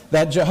say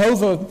that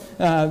Jehovah,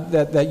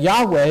 that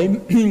Yahweh,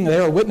 they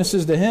are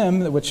witnesses to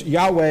him, which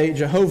Yahweh,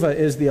 Jehovah,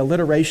 is the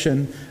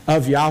alliteration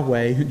of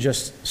Yahweh,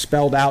 just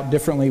spelled out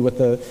differently with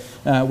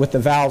the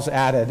vowels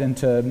added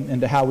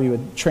into how we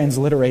would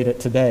transliterate it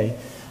today.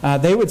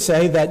 They would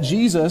say that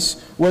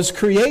Jesus was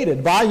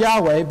created by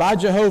Yahweh, by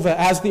Jehovah,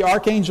 as the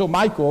Archangel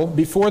Michael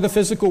before the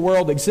physical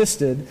world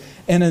existed,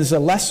 and is a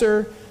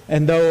lesser,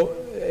 and though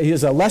he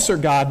is a lesser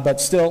God,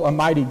 but still a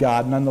mighty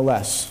God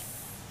nonetheless.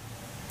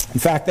 In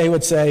fact, they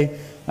would say,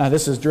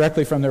 this is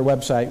directly from their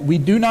website, we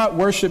do not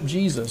worship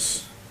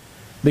Jesus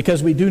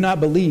because we do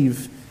not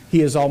believe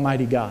he is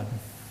Almighty God.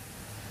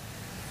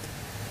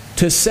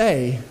 To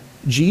say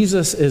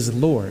Jesus is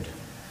Lord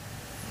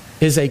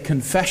is a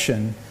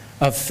confession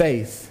of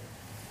faith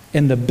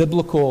in the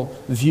biblical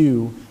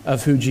view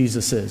of who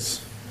Jesus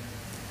is.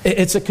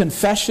 It's a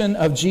confession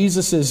of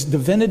Jesus'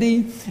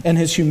 divinity and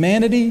his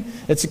humanity.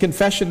 It's a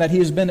confession that he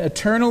has been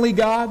eternally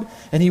God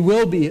and he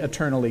will be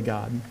eternally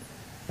God.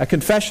 A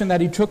confession that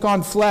he took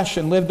on flesh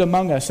and lived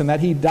among us, and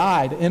that he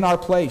died in our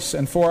place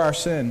and for our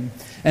sin.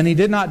 And he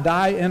did not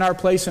die in our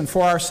place and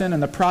for our sin in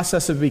the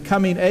process of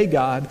becoming a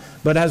God,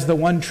 but as the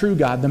one true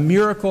God. The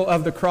miracle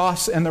of the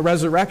cross and the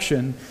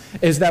resurrection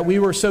is that we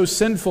were so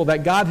sinful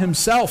that God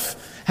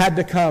himself had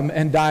to come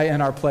and die in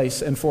our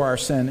place and for our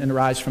sin and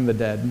rise from the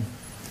dead.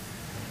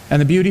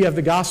 And the beauty of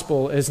the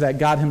gospel is that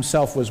God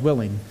himself was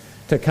willing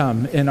to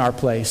come in our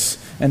place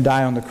and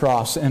die on the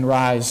cross and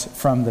rise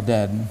from the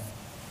dead.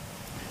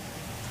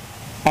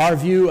 Our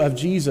view of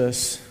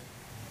Jesus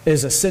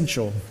is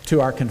essential to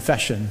our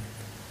confession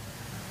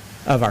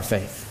of our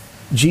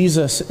faith.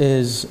 Jesus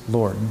is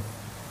Lord.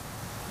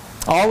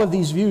 All of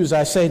these views,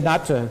 I say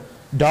not to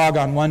dog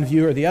on one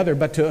view or the other,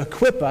 but to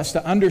equip us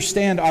to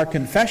understand our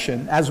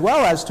confession, as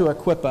well as to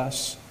equip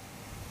us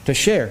to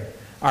share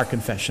our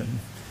confession,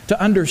 to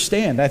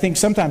understand. I think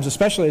sometimes,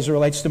 especially as it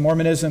relates to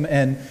Mormonism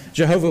and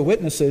Jehovah's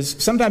Witnesses,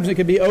 sometimes it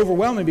can be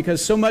overwhelming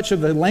because so much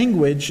of the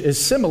language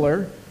is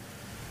similar,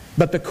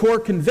 but the core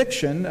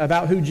conviction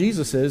about who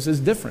Jesus is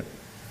different.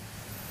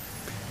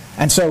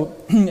 And so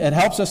it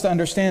helps us to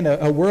understand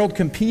a world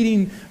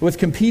competing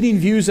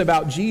views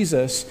about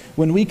Jesus.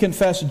 When we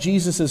confess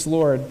Jesus is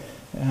Lord,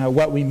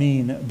 what we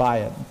mean by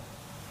it.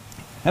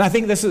 And I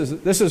think this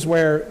is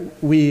where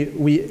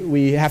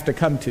we have to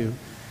come to.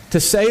 To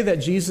say that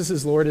Jesus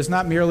is Lord is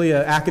not merely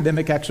an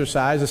academic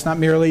exercise. It's not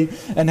merely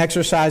an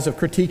exercise of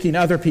critiquing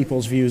other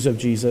people's views of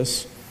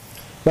Jesus.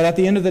 But at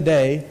the end of the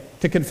day,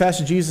 to confess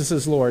Jesus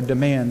is Lord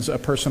demands a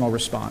personal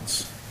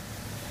response.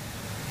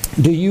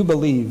 Do you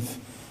believe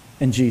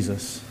in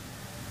Jesus?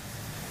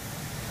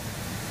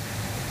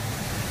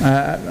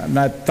 I'm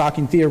not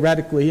talking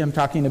theoretically, I'm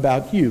talking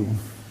about you.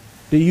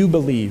 Do you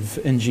believe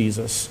in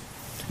Jesus?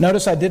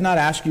 Notice I did not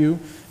ask you,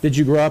 did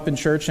you grow up in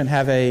church and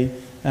have a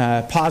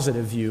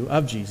positive view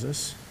of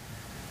Jesus?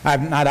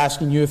 I'm not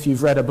asking you if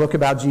you've read a book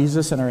about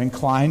Jesus and are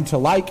inclined to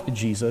like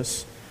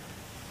Jesus.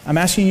 I'm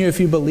asking you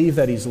if you believe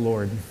that He's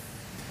Lord.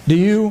 Do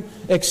you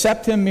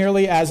accept Him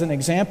merely as an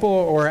example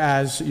or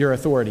as your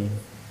authority?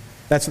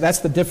 That's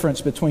the difference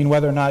between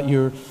whether or not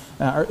you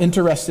are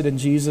interested in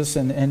Jesus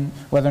and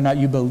whether or not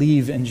you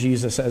believe in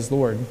Jesus as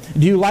Lord.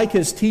 Do you like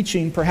His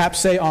teaching, perhaps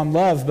say on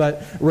love,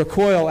 but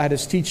recoil at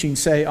His teaching,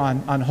 say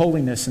on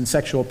holiness and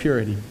sexual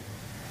purity?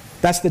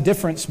 That's the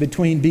difference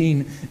between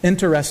being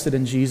interested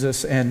in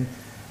Jesus and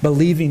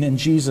believing in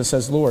Jesus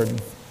as Lord.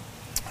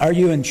 Are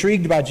you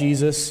intrigued by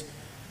Jesus,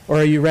 or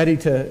are you ready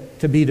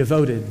to be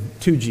devoted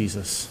to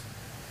Jesus?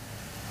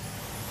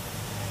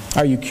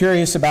 Are you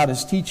curious about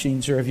His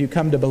teachings, or have you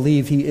come to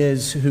believe He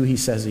is who He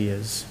says He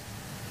is?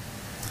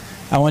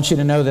 I want you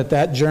to know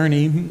that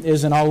journey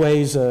isn't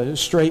always a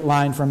straight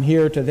line from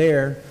here to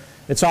there.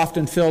 It's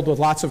often filled with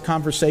lots of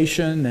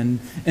conversation and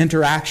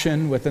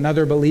interaction with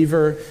another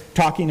believer,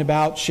 talking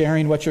about,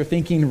 sharing what you're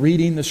thinking,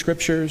 reading the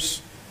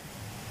Scriptures.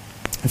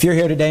 If you're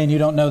here today and you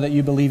don't know that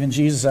you believe in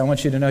Jesus, I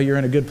want you to know you're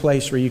in a good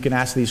place where you can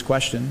ask these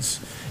questions.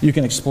 You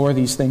can explore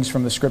these things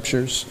from the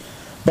Scriptures.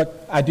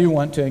 But I do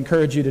want to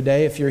encourage you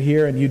today, if you're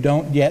here and you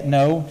don't yet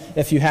know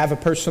if you have a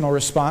personal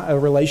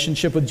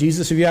relationship with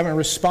Jesus, if you haven't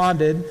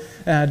responded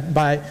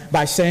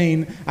by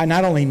saying, I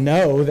not only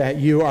know that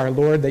you are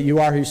Lord, that you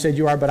are who you said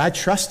you are, but I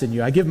trust in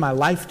you. I give my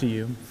life to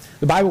you.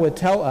 The Bible would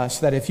tell us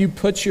that if you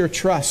put your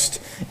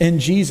trust in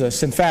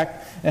Jesus, in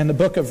fact, in the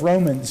book of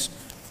Romans,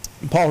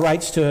 Paul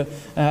writes to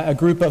a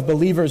group of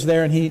believers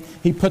there, and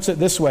he puts it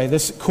this way,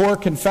 this core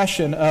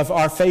confession of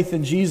our faith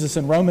in Jesus.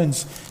 In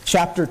Romans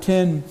chapter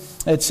 10,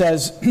 it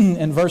says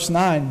in verse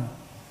 9,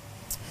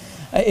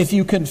 if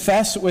you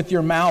confess with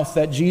your mouth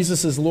that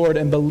Jesus is Lord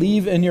and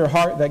believe in your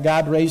heart that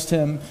God raised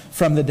Him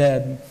from the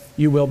dead,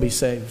 you will be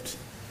saved.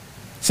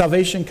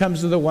 Salvation comes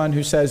to the one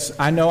who says,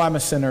 I know I'm a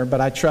sinner,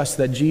 but I trust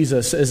that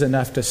Jesus is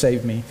enough to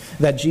save me.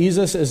 That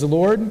Jesus is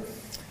Lord.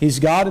 He's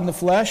God in the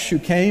flesh who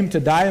came to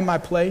die in my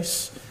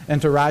place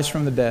and to rise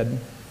from the dead.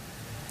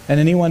 And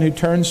anyone who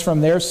turns from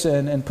their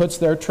sin and puts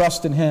their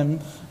trust in Him,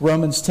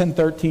 Romans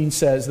 10:13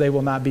 says, they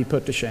will not be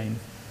put to shame.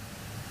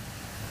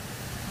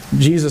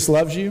 Jesus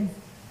loves you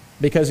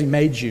because He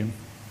made you.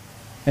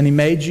 And He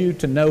made you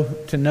to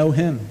know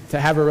Him, to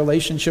have a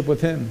relationship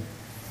with Him.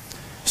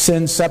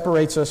 Sin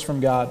separates us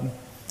from God,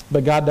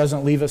 but God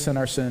doesn't leave us in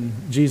our sin.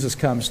 Jesus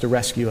comes to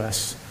rescue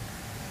us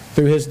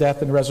through His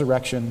death and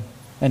resurrection,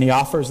 and He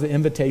offers the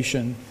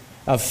invitation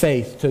of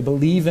faith to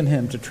believe in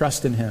Him, to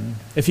trust in Him.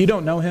 If you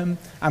don't know Him,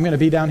 I'm going to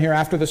be down here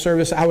after the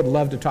service. I would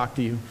love to talk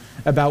to you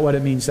about what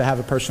it means to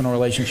have a personal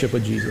relationship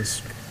with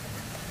Jesus.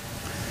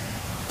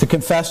 To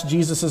confess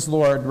Jesus as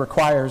Lord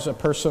requires a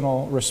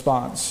personal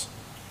response.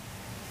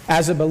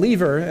 As a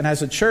believer and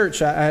as a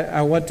church,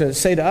 I want to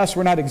say to us,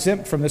 we're not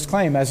exempt from this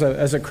claim. As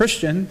a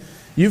Christian,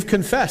 you've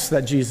confessed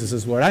that Jesus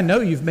is Lord. I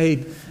know you've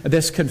made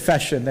this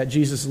confession that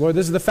Jesus is Lord.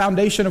 This is the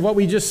foundation of what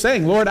we just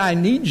sang. Lord, I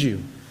need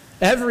you.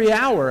 Every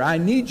hour, I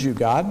need you,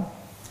 God.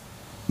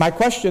 My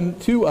question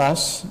to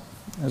us,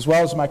 as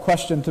well as my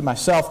question to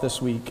myself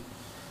this week,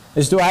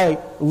 is do I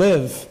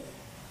live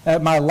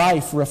my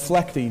life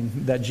reflecting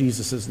that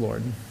Jesus is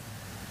Lord?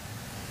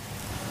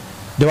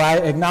 Do I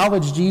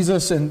acknowledge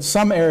Jesus in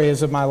some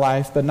areas of my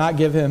life, but not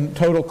give Him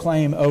total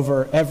claim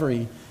over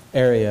every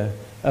area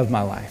of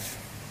my life?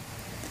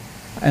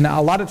 And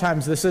a lot of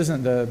times this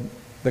isn't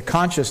the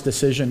conscious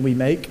decision we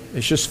make.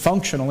 It's just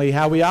functionally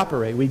how we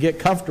operate. We get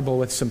comfortable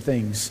with some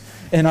things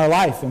in our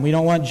life, and we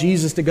don't want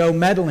Jesus to go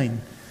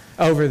meddling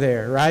over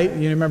there, right?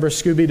 You remember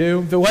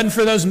Scooby-Doo? If it wasn't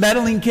for those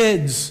meddling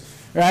kids,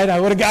 right, I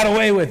would have got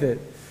away with it.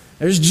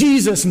 There's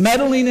Jesus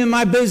meddling in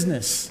my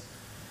business.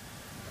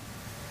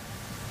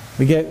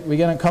 We get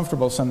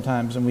uncomfortable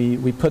sometimes, and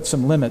we put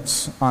some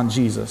limits on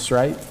Jesus,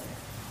 right?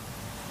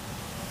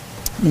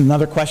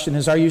 Another question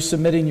is, are you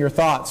submitting your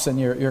thoughts and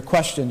your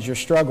questions, your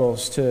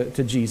struggles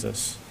to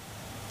Jesus?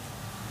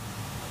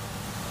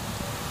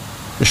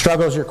 Your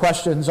struggles, your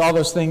questions, all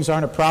those things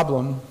aren't a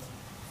problem.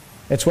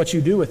 It's what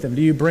you do with them.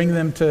 Do you bring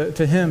them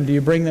to Him? Do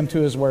you bring them to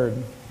His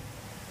Word?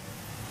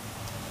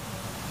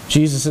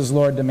 Jesus is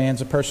Lord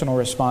demands a personal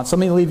response. Let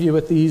me leave you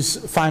with these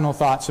final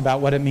thoughts about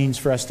what it means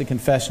for us to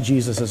confess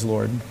Jesus as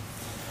Lord.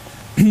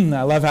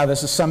 I love how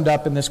this is summed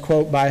up in this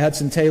quote by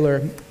Hudson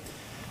Taylor,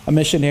 a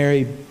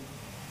missionary.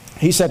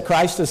 He said,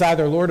 Christ is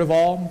either Lord of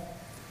all,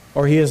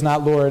 or He is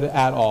not Lord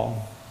at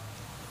all.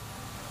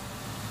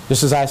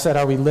 Just as I said,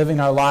 are we living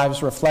our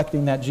lives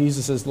reflecting that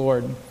Jesus is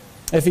Lord?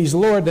 If He's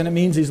Lord, then it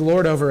means He's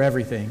Lord over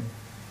everything.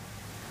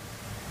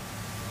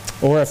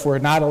 Or if we're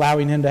not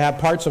allowing Him to have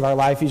parts of our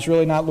life, He's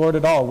really not Lord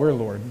at all. We're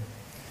Lord.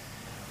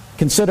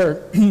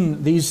 Consider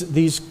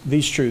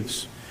these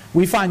truths.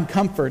 We find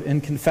comfort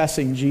in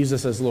confessing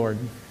Jesus as Lord.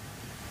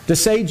 To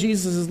say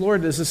Jesus is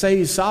Lord is to say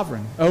He's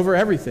sovereign over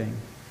everything.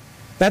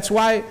 That's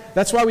why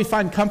we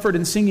find comfort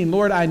in singing,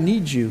 Lord, I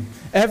need you.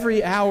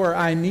 Every hour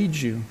I need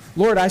you.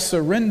 Lord, I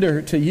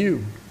surrender to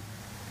you.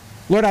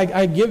 Lord,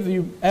 I give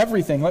you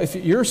everything. If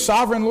you're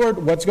sovereign, Lord,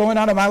 what's going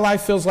on in my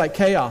life feels like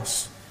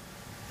chaos.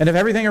 And if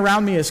everything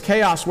around me is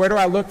chaos, where do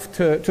I look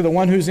to the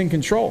one who's in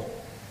control?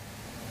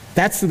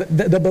 That's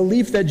the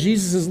belief that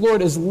Jesus is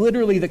Lord is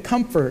literally the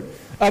comfort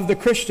of the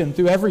Christian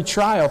through every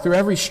trial, through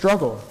every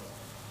struggle,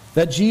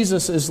 that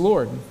Jesus is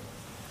Lord.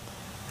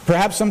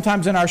 Perhaps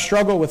sometimes in our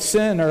struggle with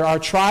sin or our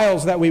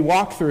trials that we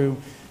walk through,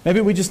 maybe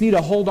we just need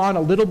to hold on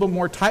a little bit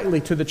more tightly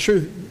to the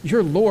truth.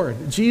 You're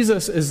Lord.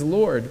 Jesus is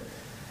Lord.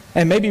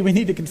 And maybe we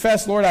need to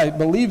confess, Lord, I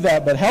believe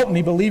that, but help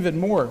me believe it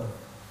more.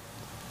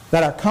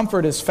 That our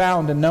comfort is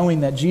found in knowing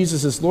that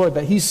Jesus is Lord,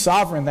 that He's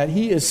sovereign, that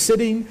He is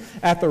sitting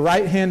at the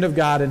right hand of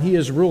God and He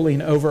is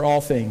ruling over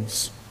all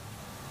things.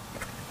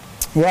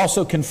 We're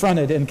also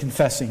confronted in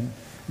confessing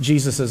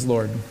Jesus as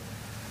Lord.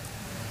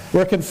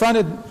 We're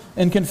confronted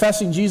in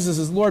confessing Jesus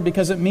as Lord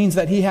because it means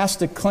that He has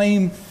to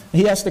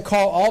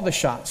call all the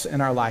shots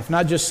in our life,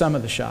 not just some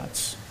of the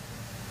shots.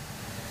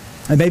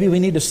 And maybe we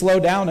need to slow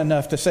down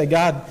enough to say,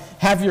 God,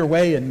 have your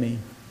way in me.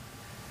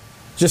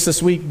 Just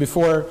this week,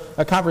 before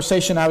a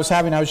conversation I was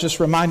having, I was just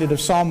reminded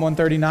of Psalm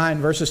 139,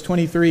 verses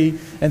 23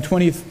 and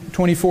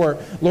 24.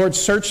 Lord,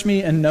 search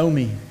me and know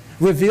me.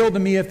 Reveal to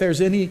me if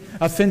there's any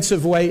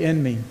offensive way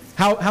in me.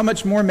 How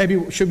much more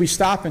maybe should we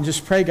stop and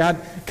just pray,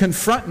 God,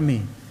 confront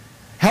me.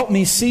 Help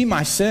me see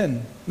my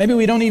sin. Maybe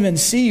we don't even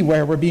see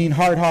where we're being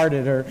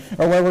hard-hearted or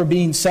where we're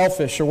being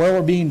selfish or where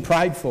we're being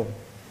prideful.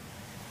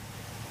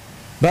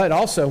 But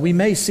also, we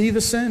may see the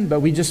sin,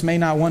 but we just may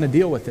not want to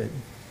deal with it.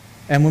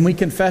 And when we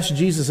confess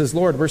Jesus as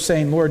Lord, we're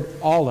saying, Lord,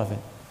 all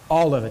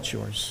of it's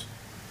yours.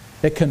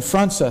 It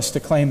confronts us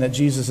to claim that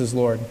Jesus is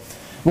Lord.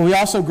 But we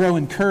also grow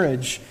in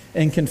courage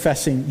in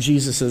confessing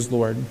Jesus as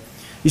Lord.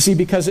 You see,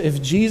 because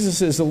if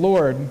Jesus is the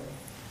Lord,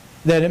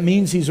 then it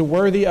means He's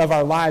worthy of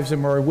our lives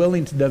and we're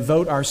willing to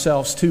devote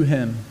ourselves to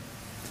Him.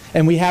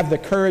 And we have the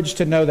courage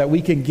to know that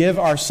we can give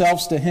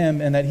ourselves to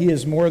Him and that He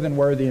is more than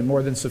worthy and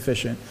more than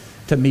sufficient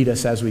to meet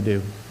us as we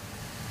do.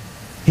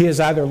 He is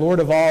either Lord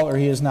of all or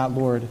He is not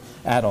Lord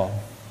at all.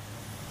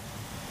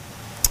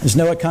 As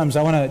Noah comes,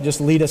 I want to just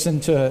lead us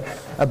into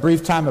a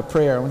brief time of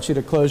prayer. I want you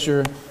to close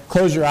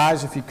your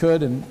eyes if you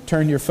could and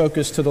turn your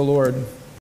focus to the Lord.